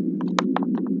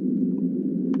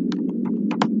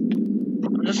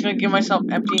 I'm just gonna give myself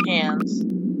empty hands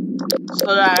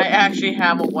so that I actually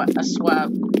have a sweat.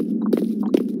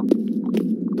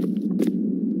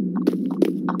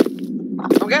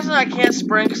 guessing I can't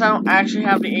sprint because I don't actually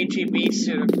have the HEV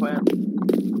suit equipped.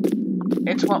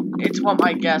 It's what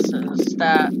my guess is,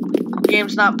 that the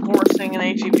game's not forcing an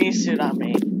HEV suit on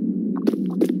me.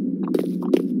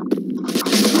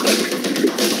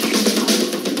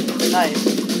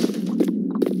 Nice.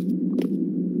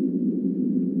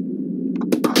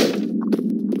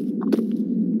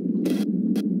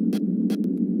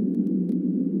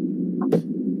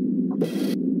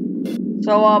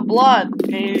 So, Blood,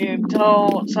 can you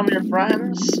tell some of your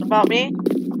friends about me?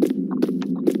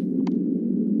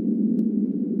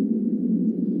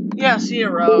 Yeah, see you,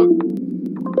 Rogue.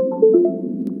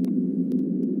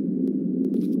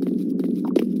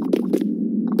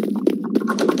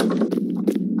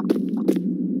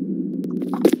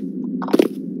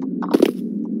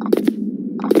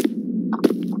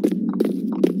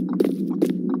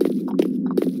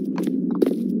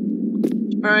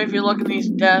 Especially if you look at these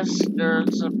desks,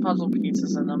 there's some puzzle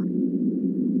pieces in them.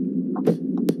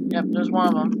 Yep, there's one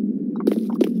of them.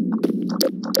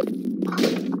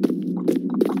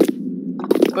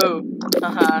 Boo.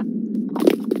 Haha.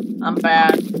 I'm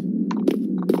bad.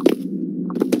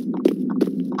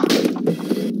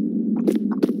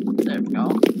 There we go.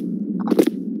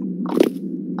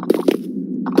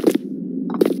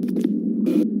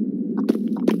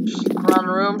 Just run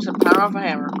rooms and power off a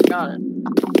hammer. Got it.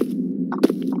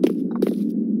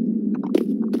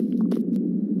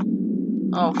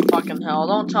 Oh, fucking hell.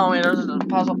 Don't tell me there's a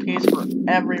puzzle piece for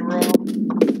every room.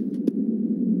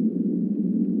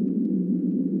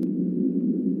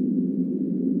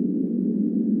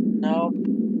 Nope.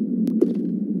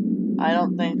 I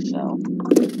don't think so.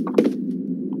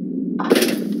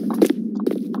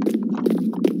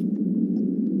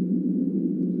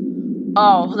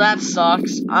 Oh, that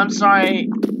sucks. I'm sorry.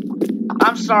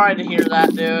 I'm sorry to hear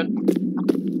that, dude.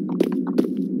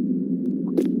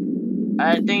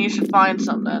 I think you should find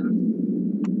something.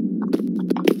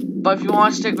 But if you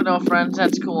want to stick with no friends,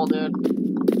 that's cool, dude.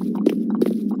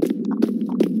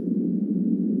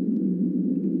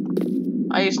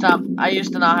 I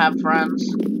used to not have friends.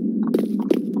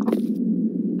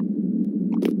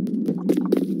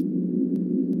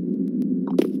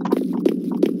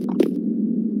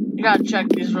 You gotta check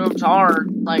these rooms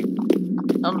hard. Like,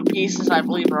 some of the pieces I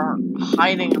believe are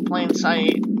hiding in plain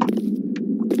sight.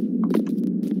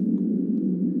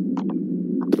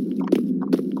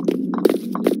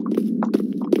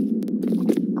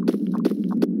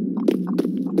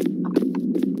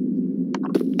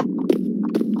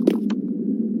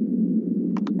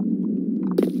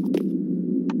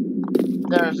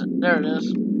 There it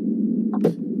is.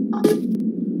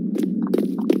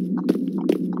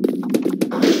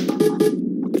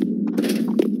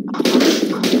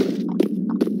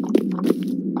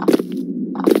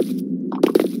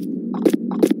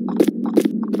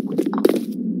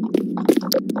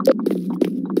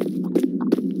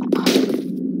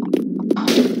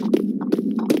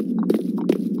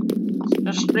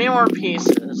 There's 3 more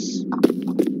pieces.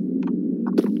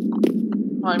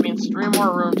 Well, I mean, 3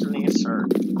 more rooms in the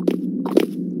insert.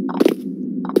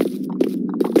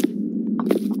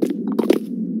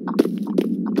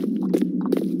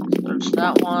 Search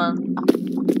that one.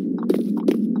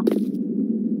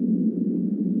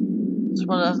 This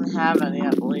one doesn't have any,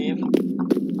 I believe.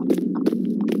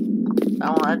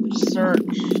 That one I just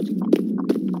searched.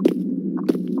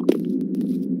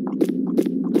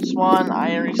 This one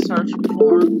I already searched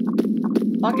before.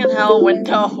 Fucking hell,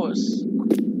 Windows.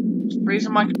 It's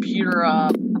freezing my computer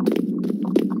up.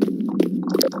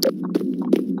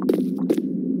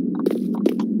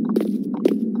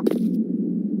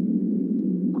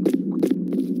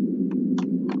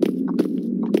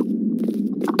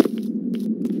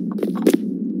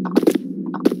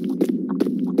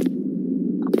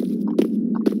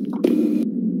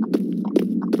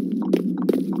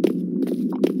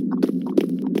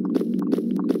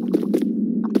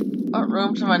 What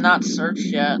rooms have I not searched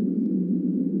yet?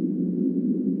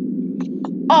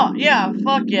 Oh, yeah,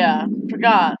 fuck yeah.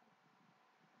 Forgot.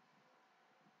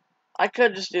 I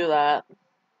could just do that.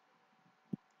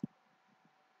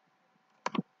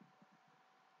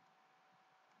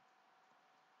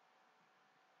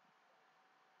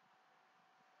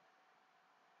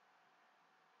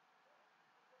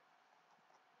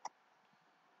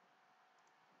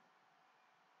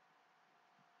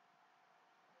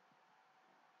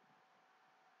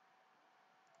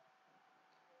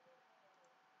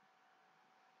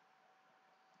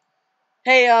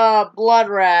 Hey, Blood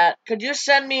Rat, could you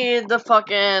send me the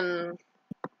fucking...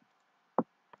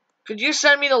 Could you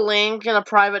send me the link in a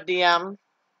private DM?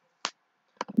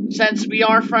 Since we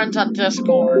are friends on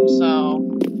Discord,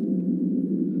 so...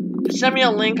 Send me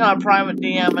a link on a private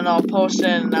DM and I'll post it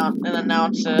and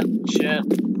announce it. Shit.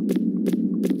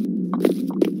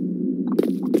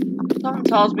 Something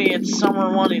tells me it's somewhere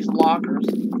in one of these lockers.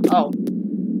 Oh,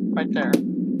 right there.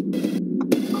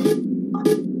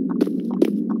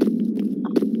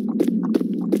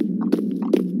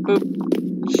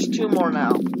 Boop. Just 2 more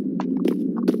now.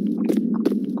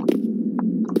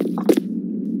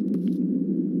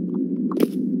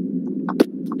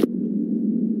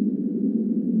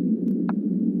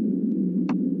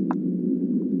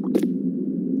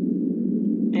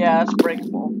 Yeah, that's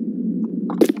breakable.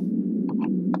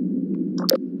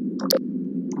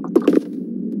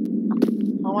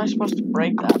 How am I supposed to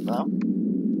break that, though?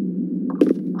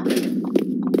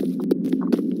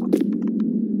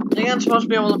 I think I'm supposed to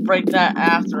be able to break that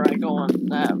after I go in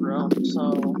that room,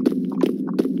 so...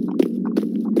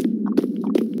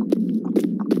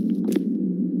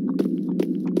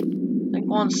 I think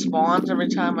one spawns every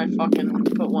time I fucking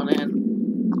put one in.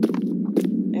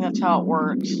 I think that's how it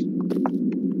works.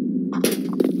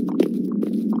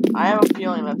 I have a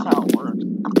feeling that's how it works.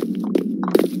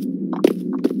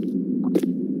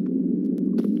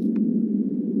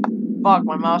 Fuck,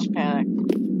 my mouse panicked.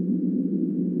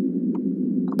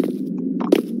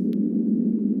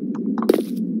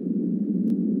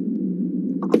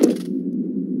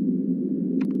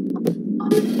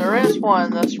 There is one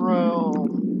in this room.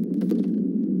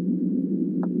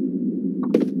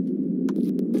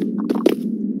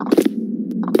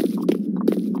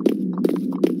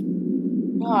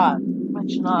 God,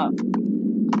 mention up.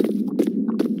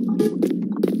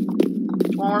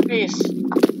 One more piece.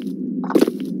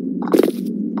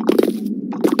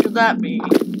 What could that be?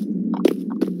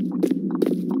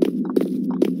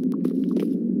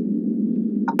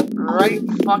 Right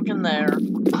fucking there.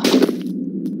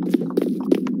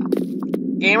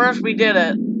 Gamers, we did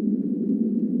it.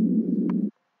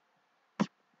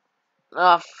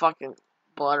 Ah, oh, fucking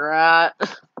blood rat.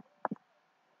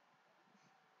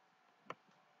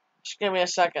 Just give me a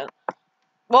second.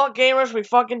 Well, gamers, we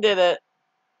fucking did it.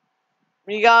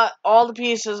 We got all the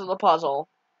pieces of the puzzle.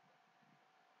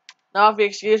 Now, if you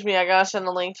excuse me, I gotta send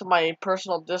a link to my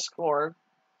personal Discord.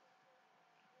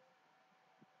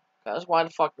 Because why the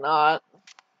fuck not?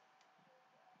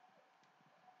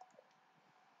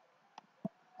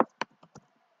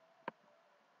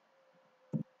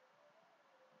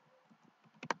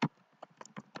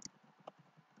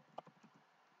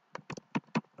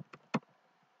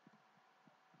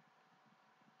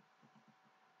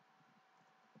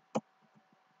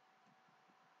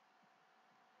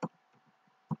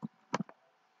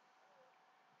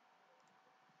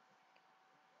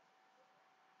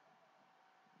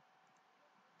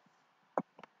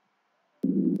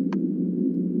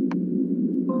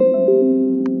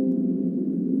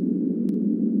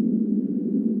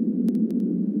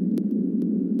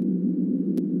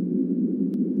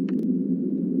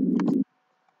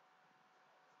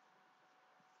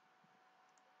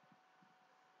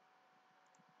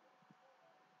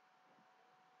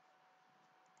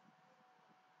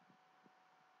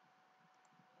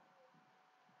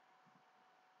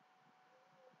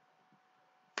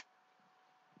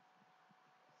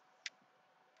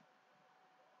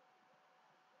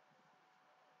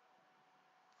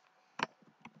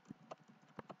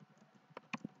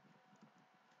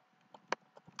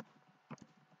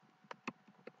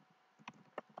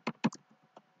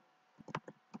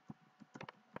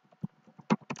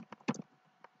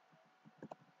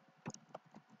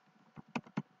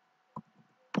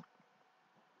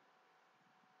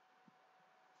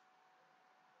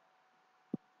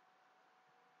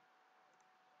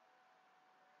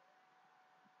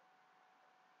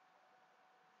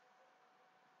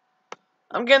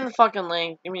 I'm getting the fucking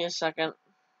link. Give me a second.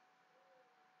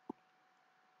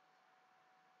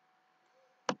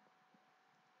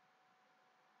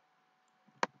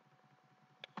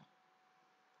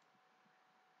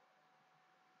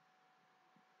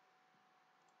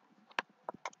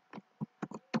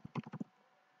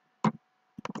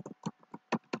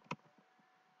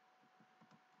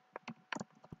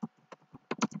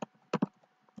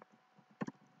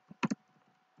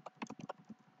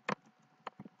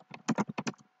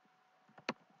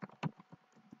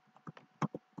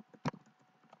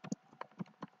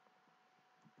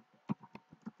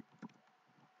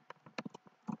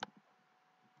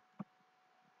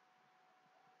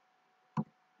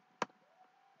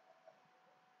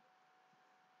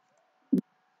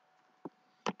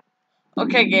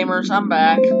 Okay, gamers, I'm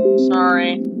back.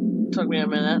 Sorry. Took me a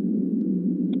minute.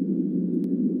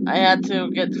 I had to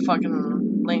get the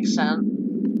fucking link sent.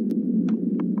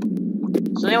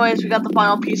 So anyways, we got the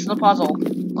final piece of the puzzle.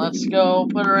 Let's go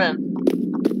put her in.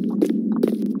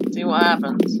 See what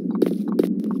happens.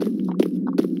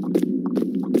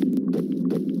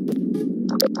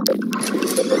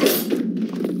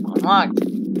 Unlocked.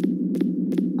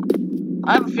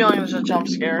 I have a feeling there's a jump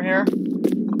scare here.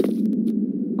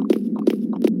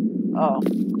 Oh.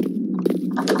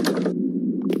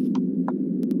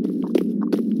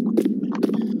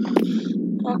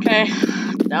 Okay,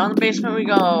 down the basement we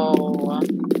go.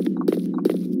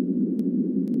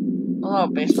 Hello,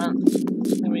 basement.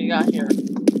 What do you got here?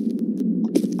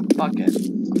 Bucket.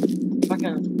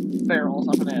 Fucking barrels,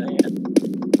 I'm an idiot.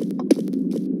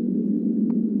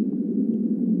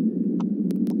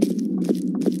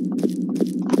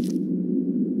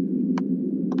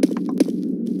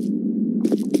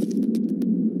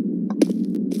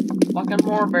 Fucking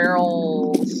more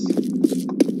barrels.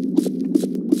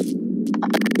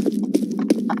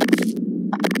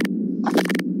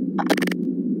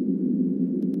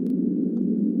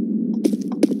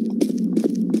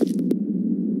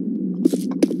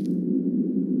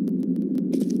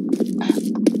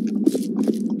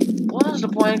 What is the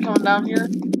point of coming down here?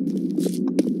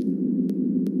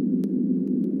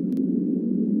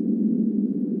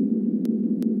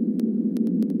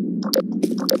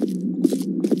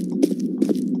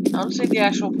 I don't see the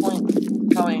actual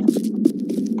point coming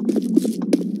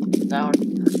down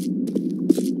here.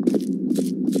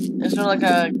 Is there like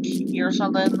a key or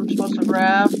something I'm supposed to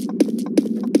grab?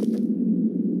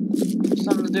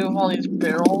 Something to do with all these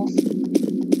barrels?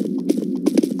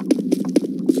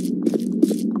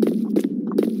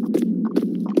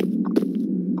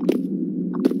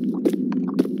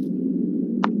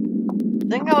 I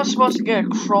think I was supposed to get a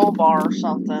crowbar or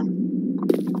something.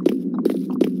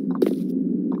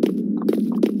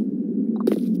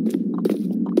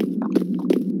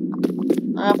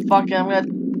 Ah, fuck it, I'm gonna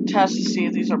test to see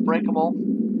if these are breakable.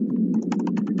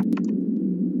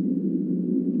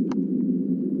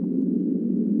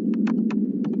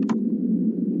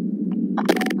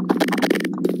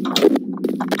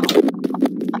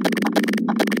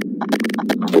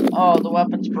 Oh, the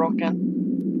weapon's broken.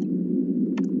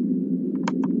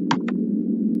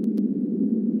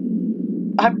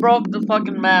 I broke the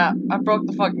fucking map. I broke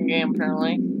the fucking game,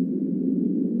 apparently.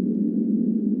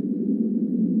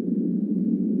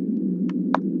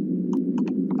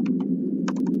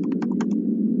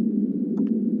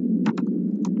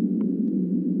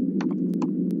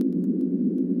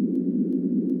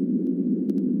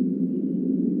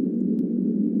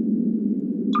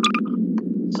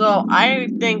 So, I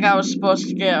think I was supposed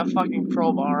to get a fucking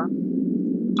crowbar.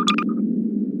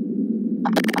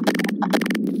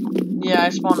 Yeah, I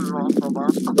spawned in the wrong crowbar.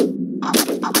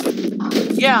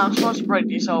 Yeah, I'm supposed to break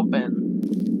these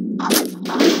open.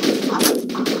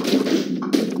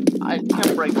 I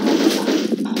can't break them open.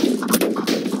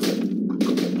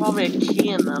 Probably a key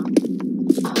in them.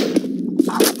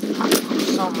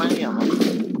 So many of them.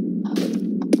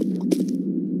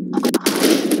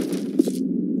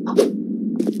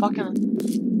 Fucking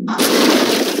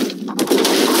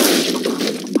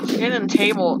these hidden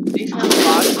table, these hidden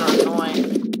boxes are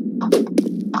annoying.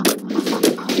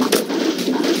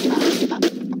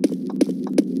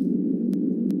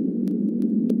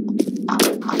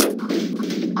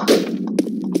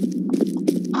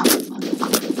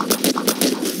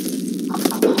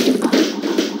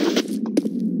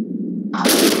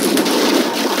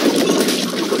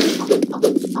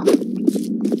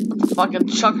 Fucking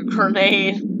chuck a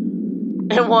grenade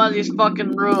in one of these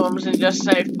fucking rooms and just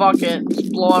say fuck it,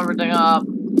 just blow everything up.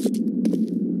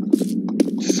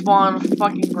 Spawn a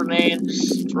fucking grenade,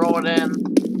 just throw it in.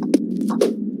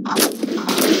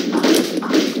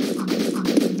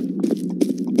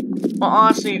 Well,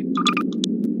 honestly,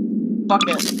 fuck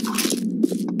it.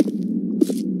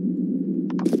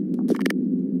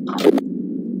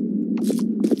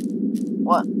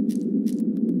 What?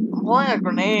 I'm holding a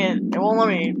grenade, it won't let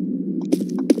me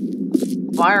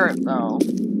fire it though.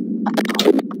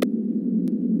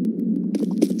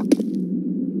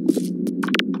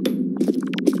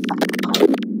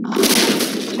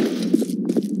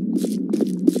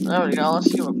 There we go,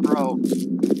 let's see what broke.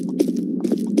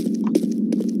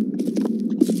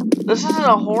 This isn't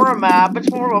a horror map,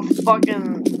 it's more of a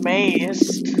fucking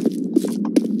maze.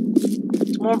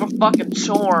 It's more of a fucking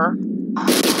chore.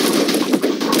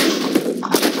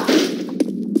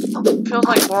 It feels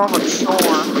like more of a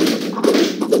chore.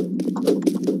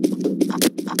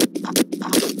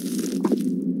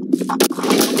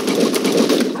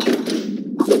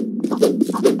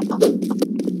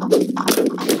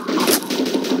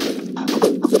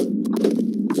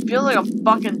 Feels like a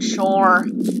fucking chore.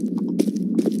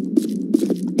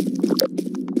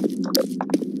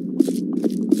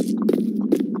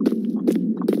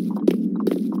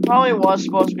 probably was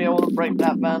supposed to be able to break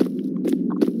that vent.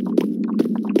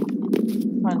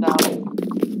 Find out.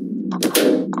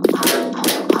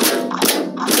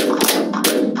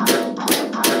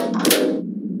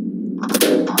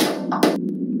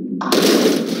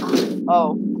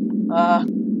 Oh.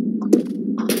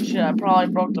 Shit, I probably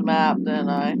broke the map, didn't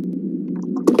I?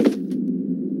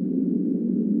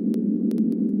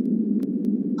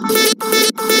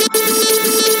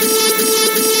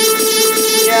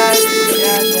 Yeah, I did.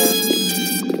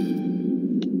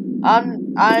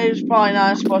 I was probably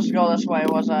not supposed to go this way,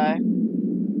 was I? I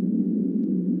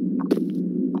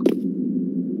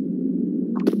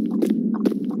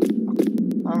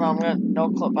don't know, I'm gonna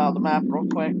no-clip out of the map real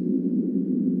quick.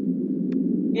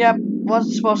 Yep,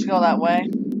 wasn't supposed to go that way.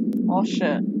 Oh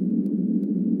shit.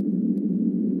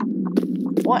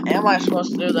 What am I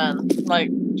supposed to do then? Like,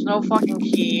 there's no fucking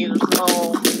key, there's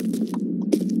no...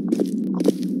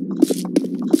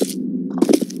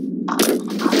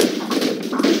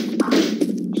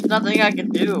 There's nothing I can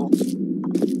do.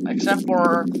 Except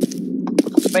for...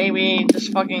 maybe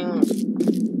just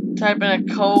fucking... type in a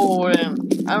code and...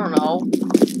 I don't know.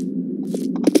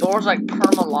 Door's like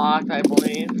perma-locked, I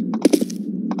believe.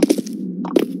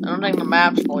 I don't think the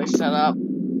map's fully set up.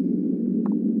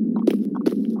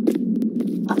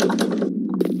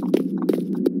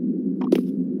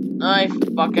 Ay,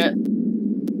 fuck it.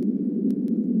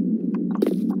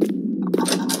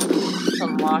 Let's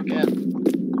unlock it.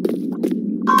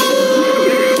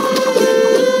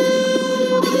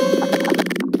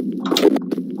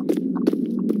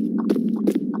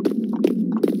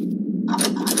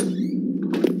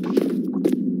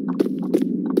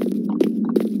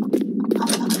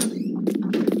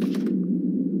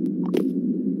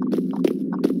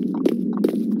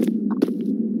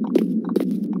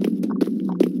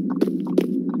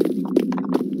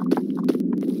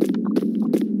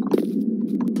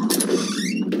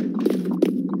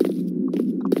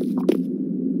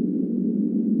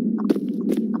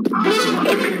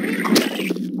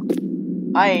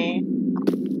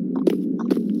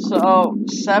 So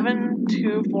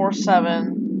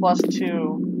 7247 plus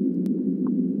 2.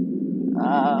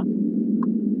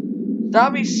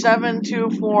 That'll be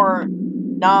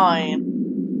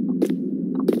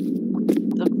 7249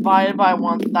 divided by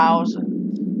 1000.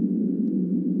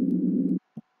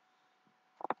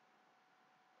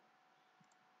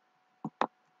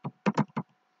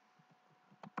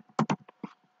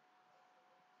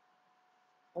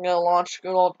 I'm gonna launch a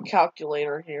good old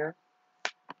calculator here.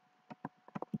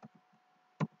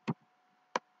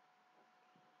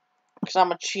 Because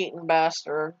I'm a cheating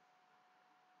bastard.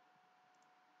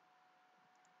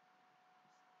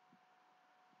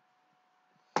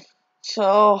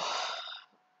 So,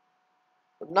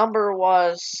 the number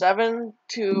was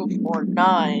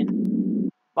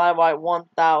 7249 divided by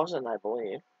 1000, I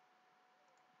believe.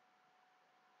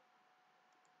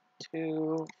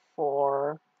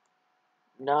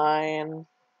 249.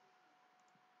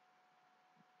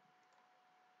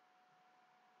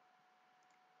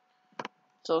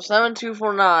 So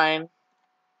 7249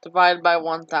 divided by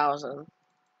 1000.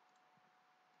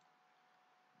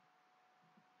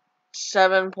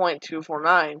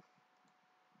 7.249.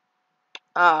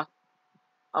 Ah,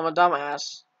 I'm a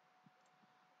dumbass.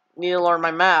 Need to learn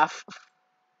my math.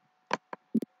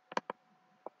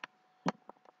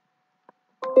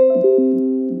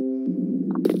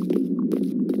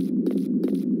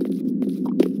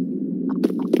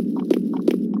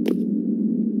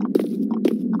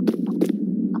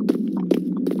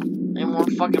 Any more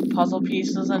fucking puzzle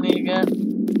pieces I need to get?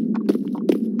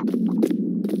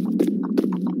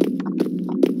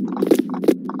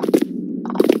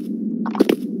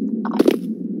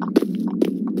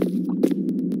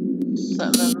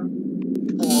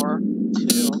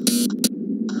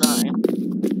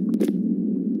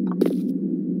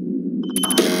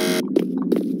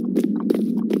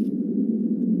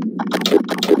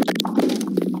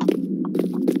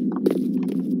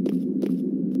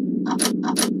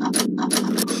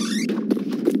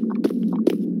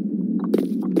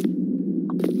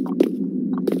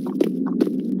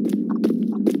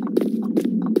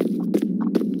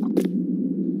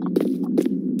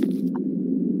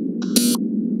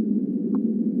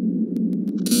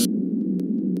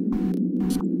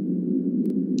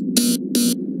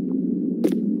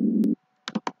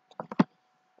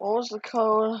 What was the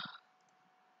code?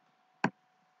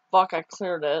 Fuck, I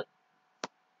cleared it.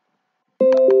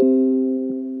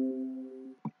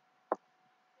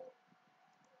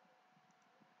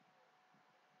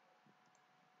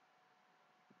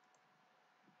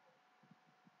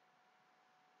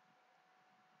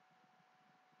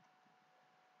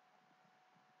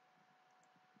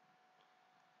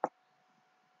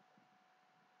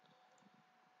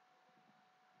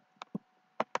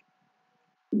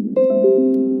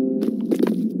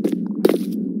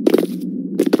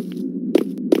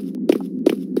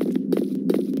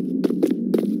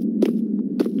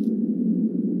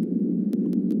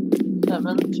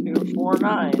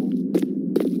 $7,249.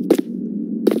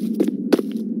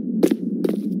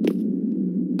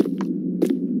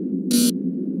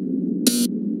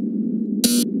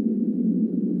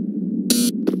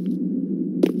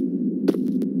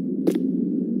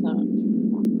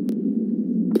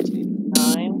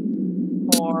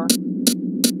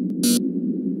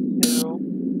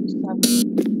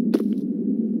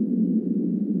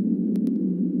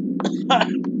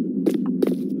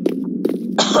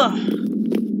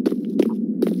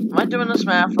 Am I doing this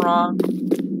math wrong?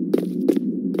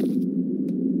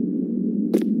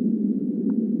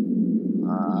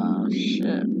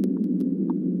 Shit.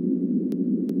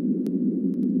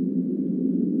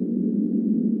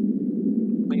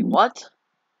 Wait, what?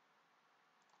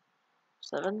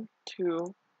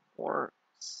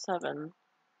 7,247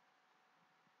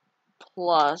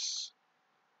 plus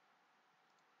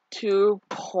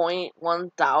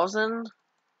 2.1000?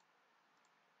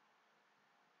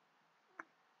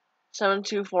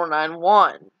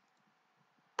 72491.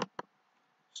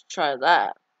 Let's try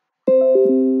that.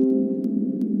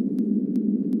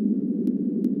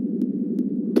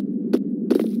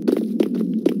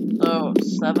 So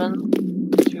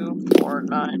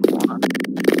 72491.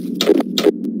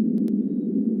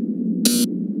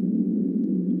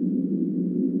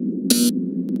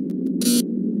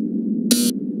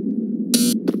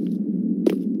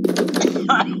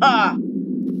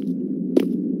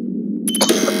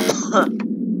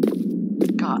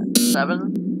 God,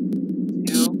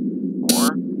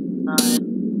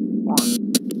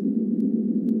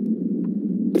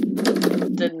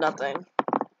 7,2,4,9,1. Did nothing.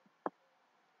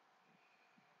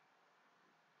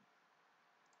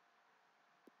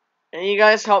 Can you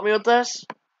guys help me with this?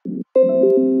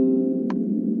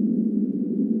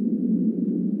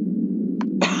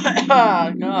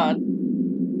 Oh, God.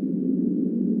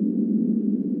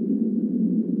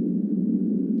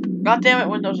 God damn it,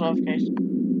 Windows notification.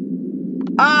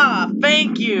 Ah,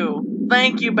 thank you.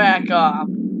 Thank you, backup.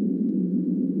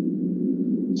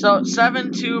 So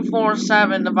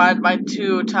 7,247 divided by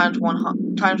 2 times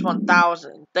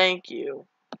 1,000. Thank you.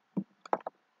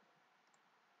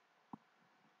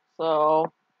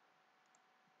 So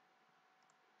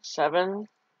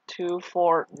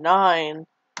 7,249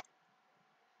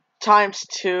 times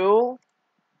 2.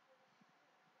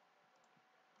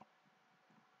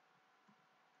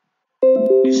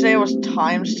 You say it was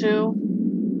times 2?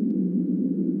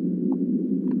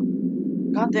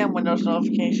 Goddamn Windows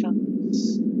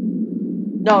notifications.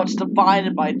 No, it's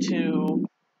divided by 2.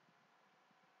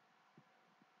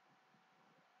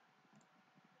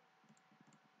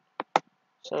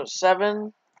 So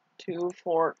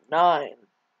 7,249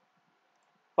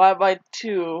 divided by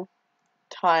 2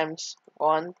 times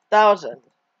 1,000.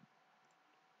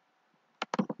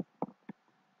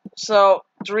 So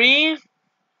 3.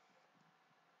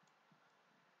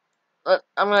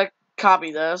 I'm gonna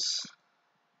copy this.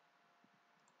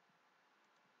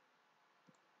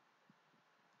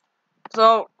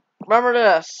 So remember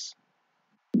this.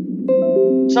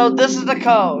 So this is the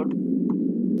code.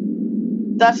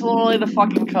 That's literally the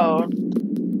fucking code.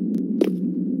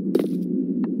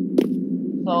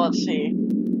 So let's see.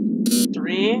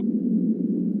 3,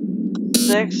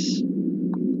 6,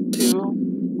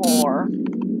 2, 4,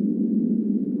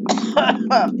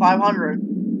 500.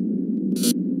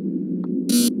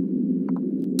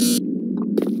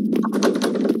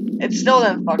 It still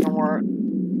didn't fucking work.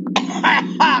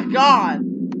 God,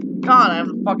 I have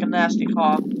a fucking nasty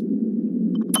cough.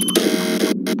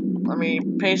 Let me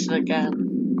paste it again.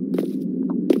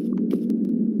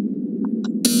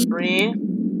 3,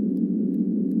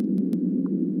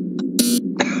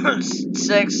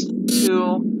 6,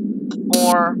 2,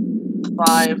 4,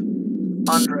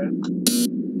 500.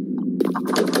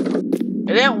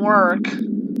 It didn't work.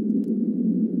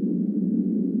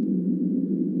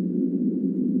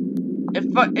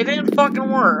 It didn't fucking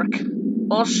work.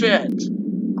 Bullshit.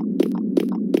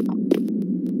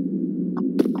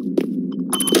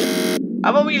 How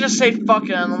about we just say fuck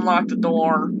it and unlock the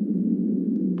door?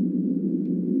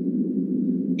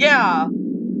 Yeah,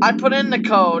 I put in the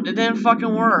code. It didn't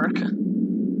fucking work.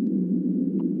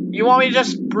 You want me to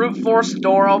just brute force the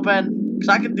door open? Because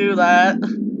I can do that.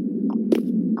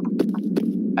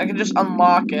 I can just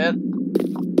unlock it.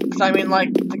 Because I mean,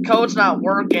 like, the code's not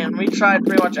working. We tried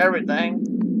pretty much everything.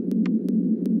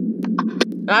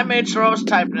 And I made sure I was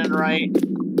typing it right.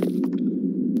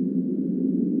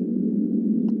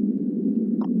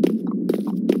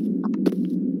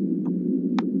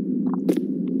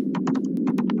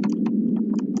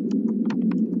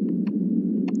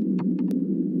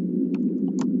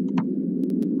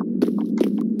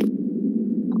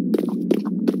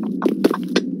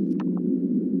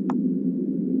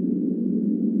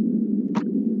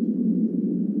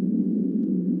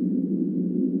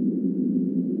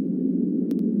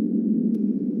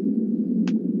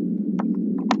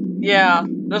 Yeah,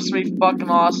 this would be fucking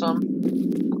awesome.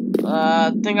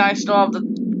 I think I still have the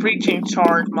preaching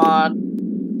charge mod.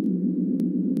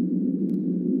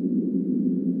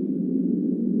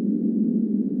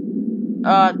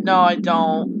 No, I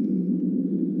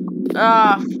don't.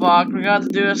 Ah, fuck. We got to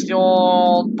do this the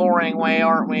old boring way,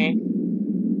 aren't we?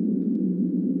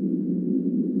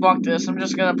 Fuck this. I'm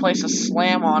just gonna place a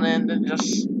slam on it and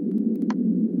just...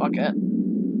 Fuck it.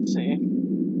 Let's see.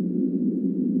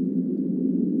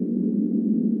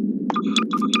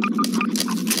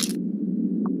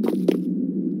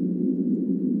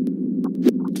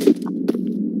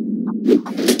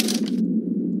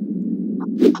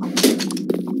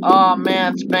 Oh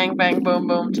man, it's bang bang boom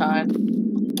boom time.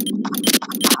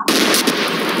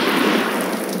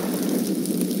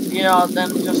 You know, then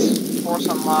just force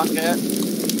unlock it.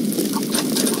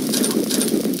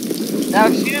 Now,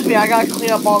 excuse me, I gotta clean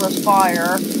up all this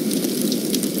fire.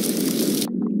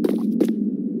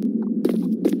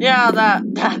 Yeah, that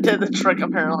did the trick,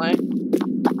 apparently.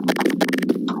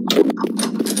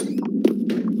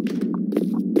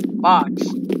 Box.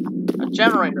 A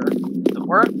generator. Does it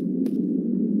work?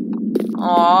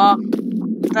 Aw.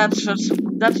 That's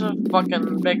a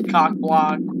fucking big cock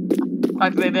block. The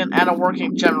fact that they didn't add a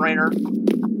working generator.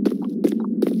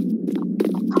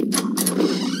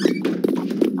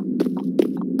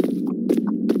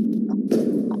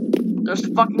 There's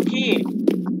the fucking key.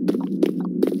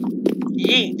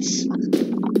 Yeets.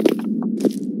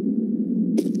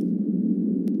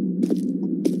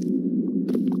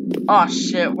 Oh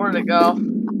shit, where'd it go?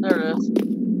 There it is.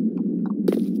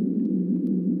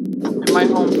 Am I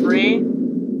home free?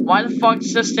 Why the fuck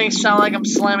does this thing sound like I'm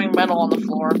slamming metal on the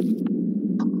floor?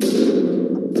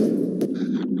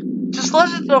 Just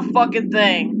listen to the fucking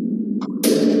thing.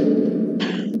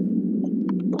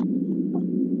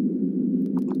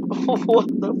 What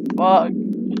the fuck?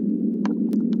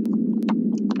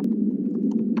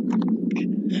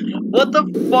 What the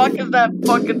fuck is that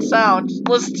fucking sound? Just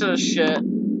listen to this shit.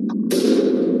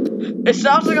 It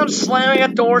sounds like I'm slamming a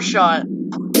door shut.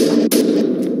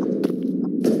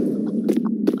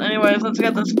 Anyways, let's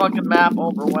get this fucking map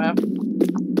over with.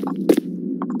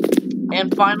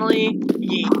 And finally,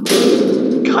 yeet.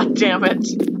 God damn it.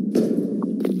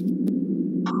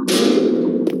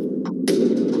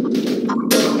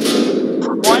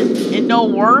 What? It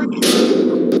don't work?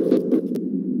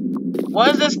 What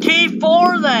is this key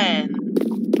for then?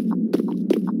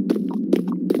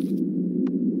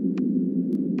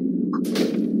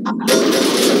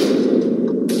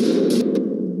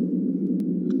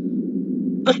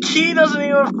 The key doesn't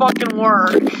even fucking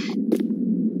work.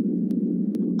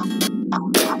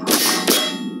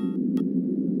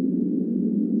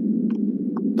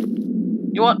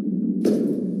 You want?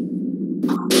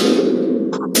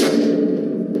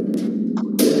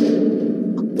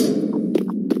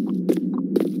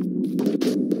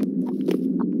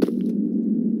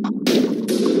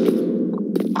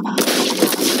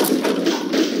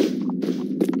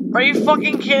 Are you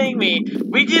fucking kidding me?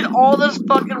 We did all this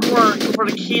fucking work for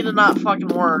the key to not fucking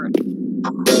work.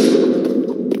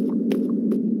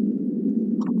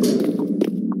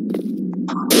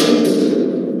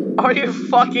 Are you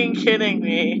fucking kidding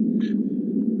me?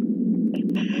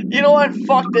 You know what?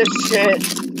 Fuck this shit.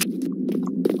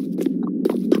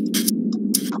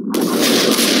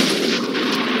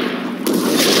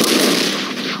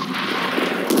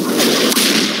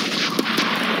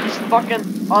 Just fucking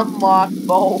unlock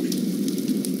both.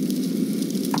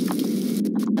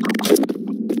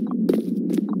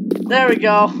 There we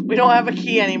go. We don't have a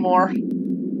key anymore.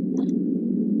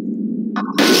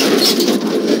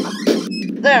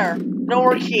 There. No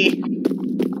more key.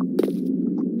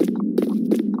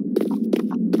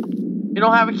 You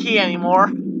don't have a key anymore.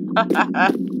 What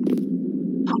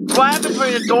happens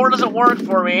when the door doesn't work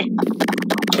for me?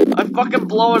 I fucking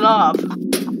blow it up.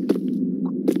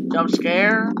 Jump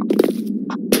scare.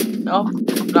 Nope.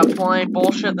 Not pulling any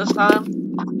bullshit this time.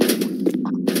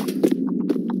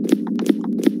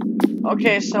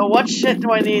 Okay, so what shit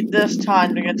do I need this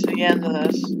time to get to the end of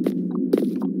this?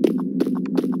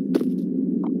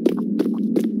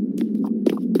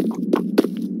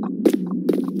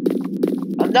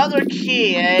 Another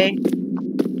key, eh?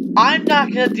 I'm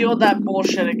not gonna deal with that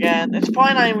bullshit again. It's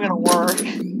probably not even gonna work.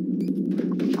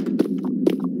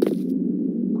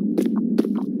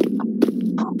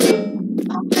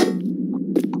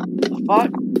 The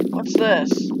fuck? What's this?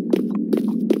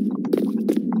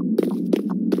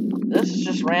 This is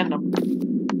just random.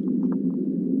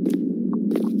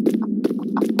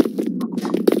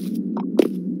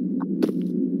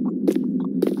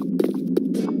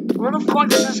 Where the fuck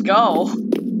does this go?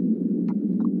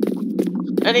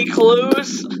 Any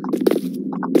clues?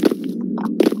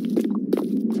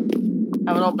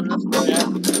 Haven't opened this door yet.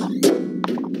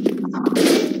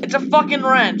 It's a fucking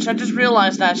wrench. I just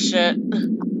realized that shit.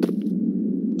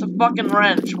 It's a fucking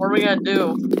wrench. What are we gonna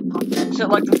do? Is it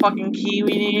like the fucking key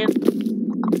we need?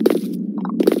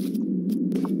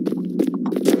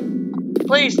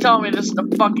 Please tell me this is the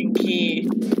fucking key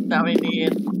that we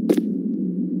need.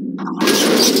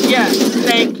 Yes,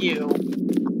 thank you.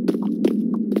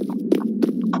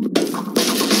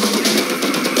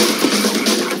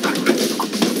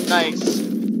 Nice.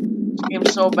 This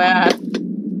game's so bad.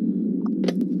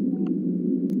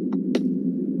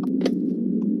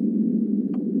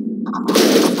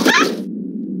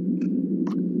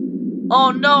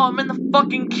 Oh no, I'm in the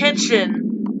fucking kitchen.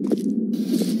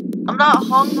 I'm not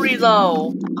hungry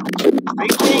though. Are you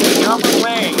kidding me? Get out of my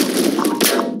way.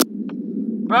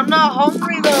 But I'm not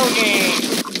hungry though, game.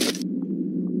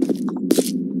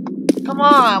 Come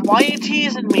on, why are you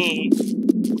teasing me?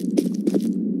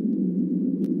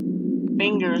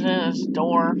 Fingers in his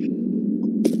door.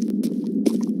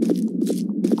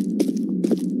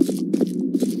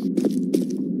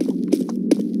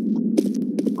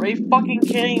 Are you fucking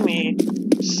kidding me?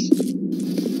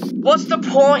 What's the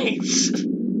point?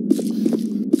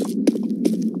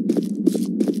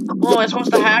 Oh, am I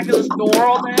supposed to hack this door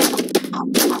all day?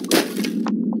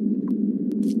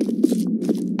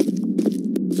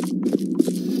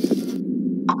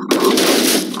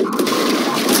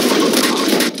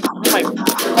 Out of my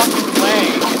fucking way.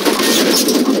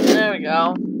 There we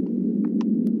go.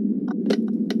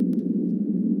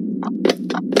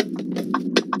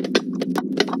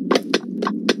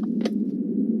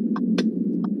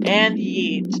 And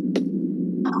yeet.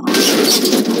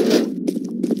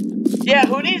 Yeah,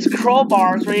 who needs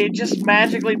crowbars where you just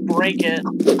magically break it?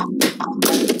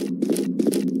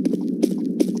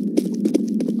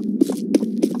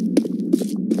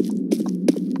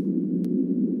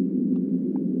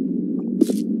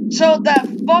 So that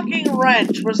fucking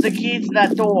wrench was the key to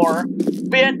that door,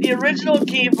 but yet the original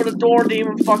key for the door didn't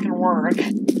even fucking work.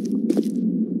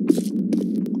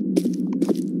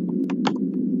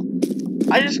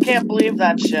 I just can't believe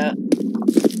that shit.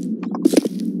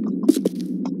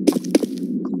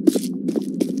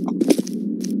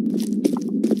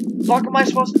 What the fuck am I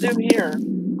supposed to do here?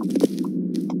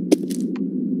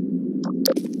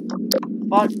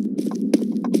 Fuck.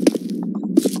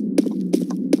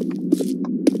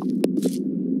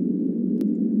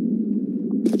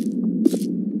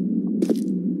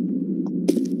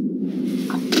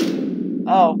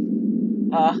 Oh.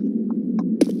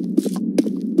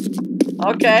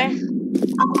 Okay.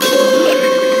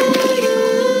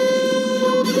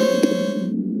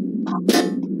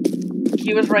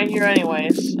 He was right here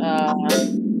anyways.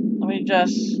 Let me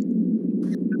just...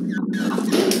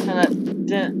 And that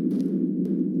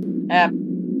didn't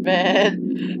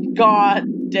happen. God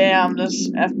damn, this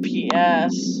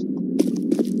FPS.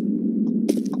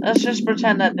 Let's just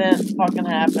pretend that didn't fucking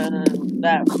happen and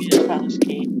that we just found this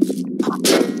key.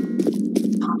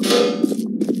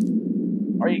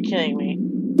 Are you kidding me?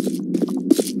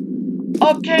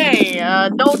 Okay,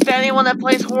 note to anyone that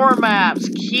plays horror maps,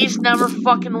 keys never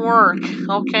fucking work,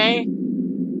 okay?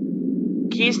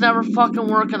 Keys never fucking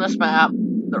work on this map.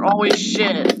 They're always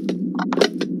shit.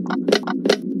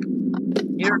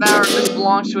 Either that or this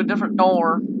belongs to a different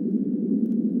door.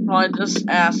 Probably this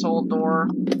asshole door.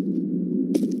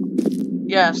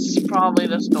 Yes, probably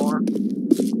this door.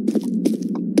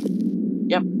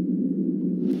 Yep.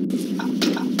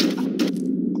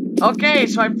 Okay,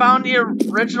 so I found the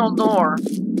original door.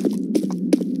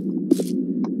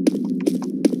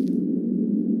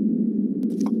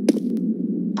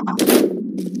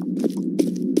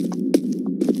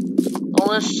 All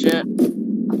this shit.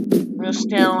 I'm gonna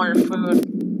stand on your food.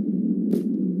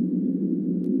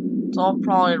 It's all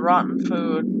probably rotten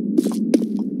food.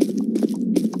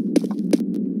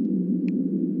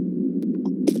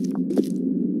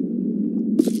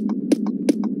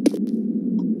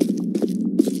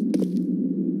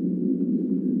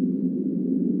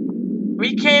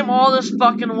 We came all this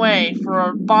fucking way for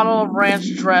a bottle of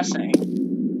ranch dressing.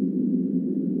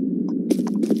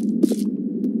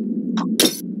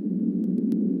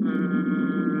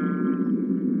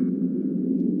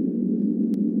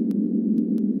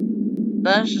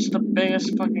 That's just the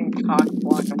biggest fucking cock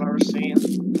block I've ever seen.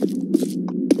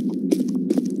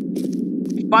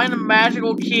 Find a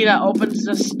magical key that opens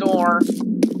this door,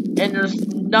 and there's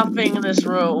nothing in this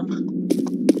room.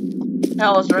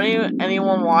 Hell, is there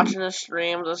anyone watching this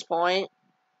stream at this point?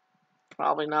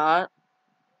 Probably not.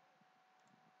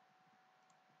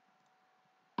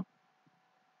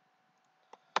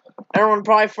 Everyone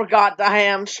probably forgot that I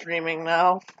am streaming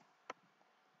now.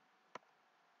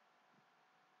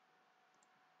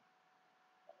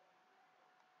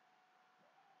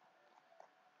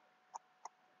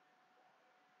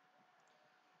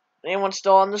 Anyone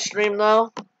still on the stream,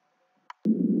 though?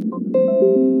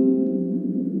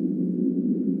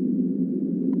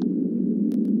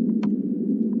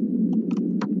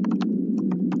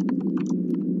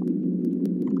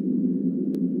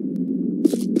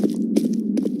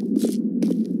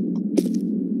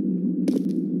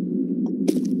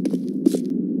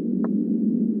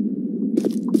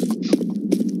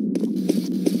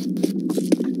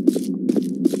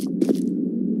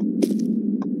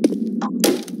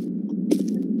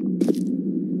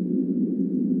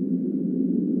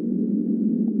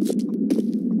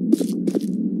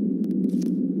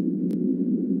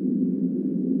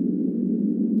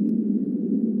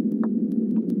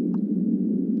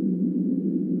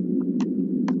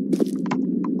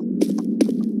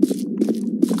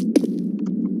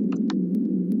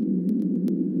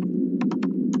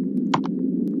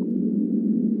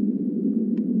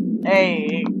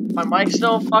 Hey, my mic's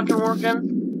still fucking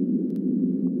working?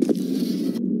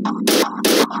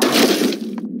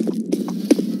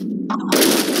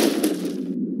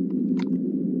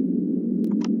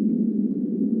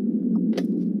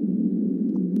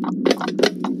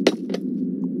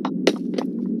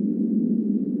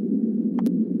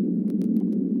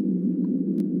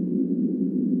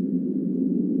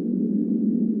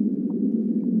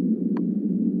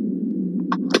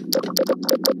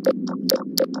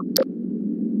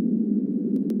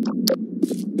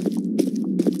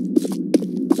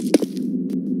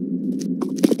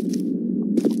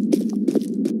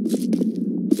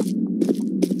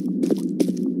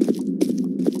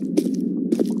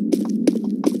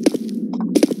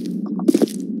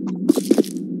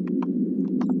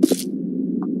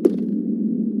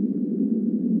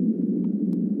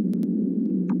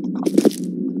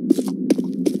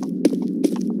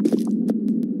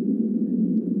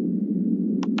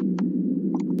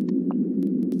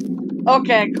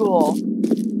 Okay, cool.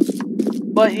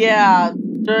 But yeah,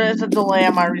 there is a delay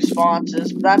in my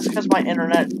responses, but that's because my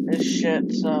internet is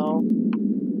shit, so...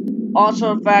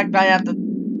 Also, in fact, I have to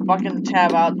fucking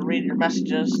tab out to read your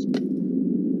messages.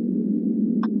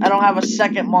 I don't have a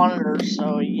second monitor,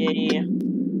 so yay.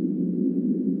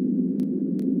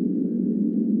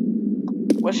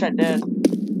 Wish I did.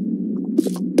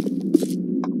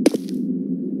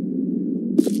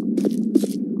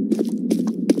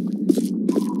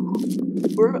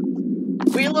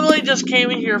 We literally just came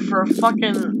in here for a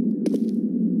fucking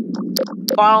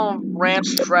bottle of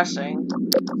ranch dressing.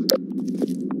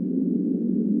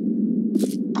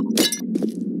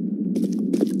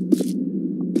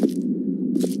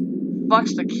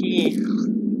 Fuck's the key?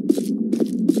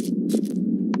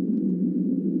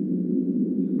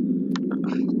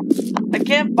 I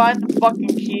can't find the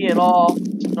fucking key at all.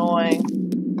 It's annoying.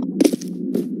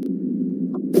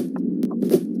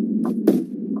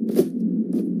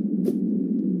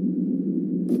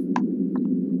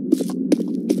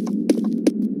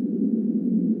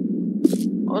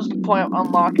 What's the point of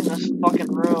unlocking this fucking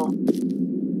room?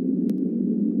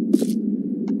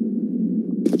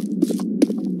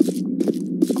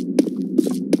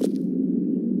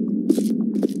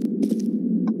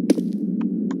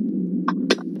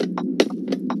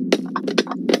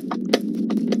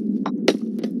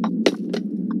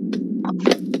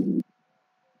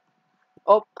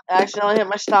 Oh, I accidentally hit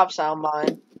my stop sign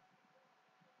line.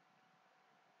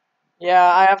 Yeah,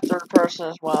 I have third person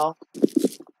as well.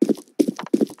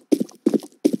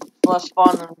 Less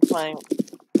fun than playing.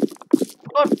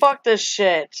 But fuck this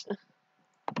shit.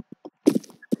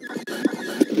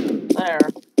 There.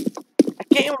 I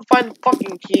can't even find the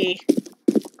fucking key.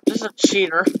 Just a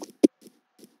cheater.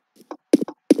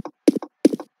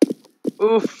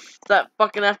 Oof, that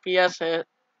fucking FPS hit.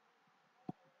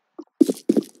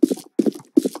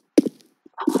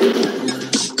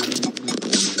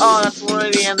 Oh, that's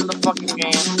literally the end of the fucking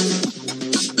game.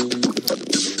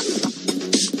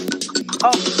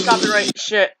 Oh, copyright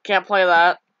shit. Can't play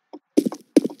that.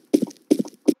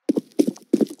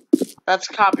 That's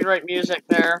copyright music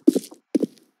there.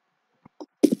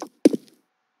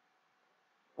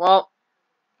 Well,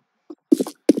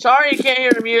 sorry you can't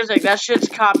hear the music. That shit's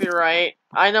copyright.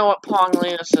 I know what Pong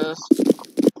Linus is.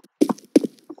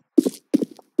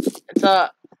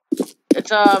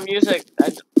 It's a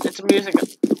music,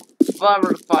 whatever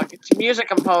the fuck. It's a music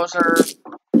composer,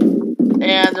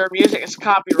 and their music is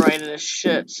copyrighted as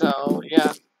shit, so,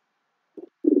 yeah.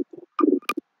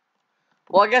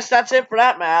 Well, I guess that's it for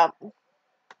that map.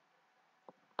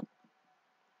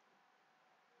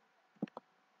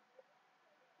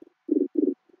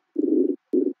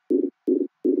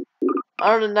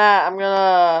 Other than that, I'm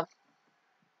gonna...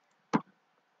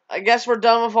 I guess we're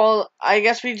done with all... I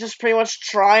guess we just pretty much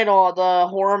tried all the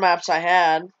horror maps I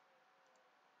had.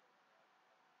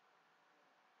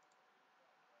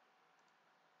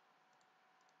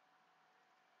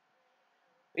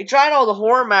 he tried all the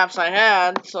horror maps I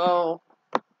had, so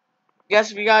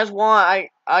guess if you guys want,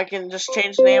 I can just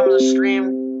change the name of the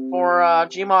stream for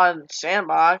Gmod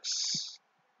Sandbox.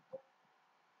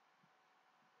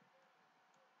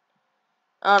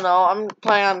 I don't know, I'm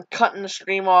planning on cutting the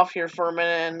stream off here for a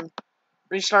minute and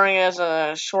restarting it as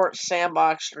a short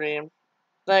sandbox stream.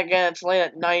 Then again, it's late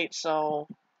at night, so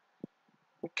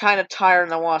I'm kind of tired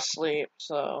and I want to sleep,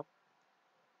 so.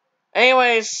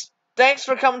 Anyways, thanks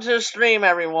for coming to the stream,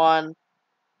 everyone.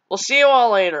 We'll see you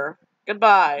all later.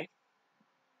 Goodbye.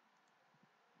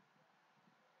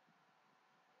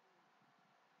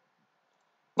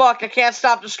 Fuck, I can't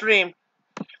stop the stream.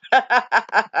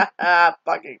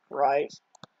 Fucking Christ.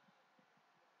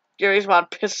 Gary's mod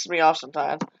pisses me off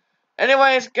sometimes.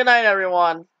 Anyways, good night,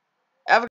 everyone.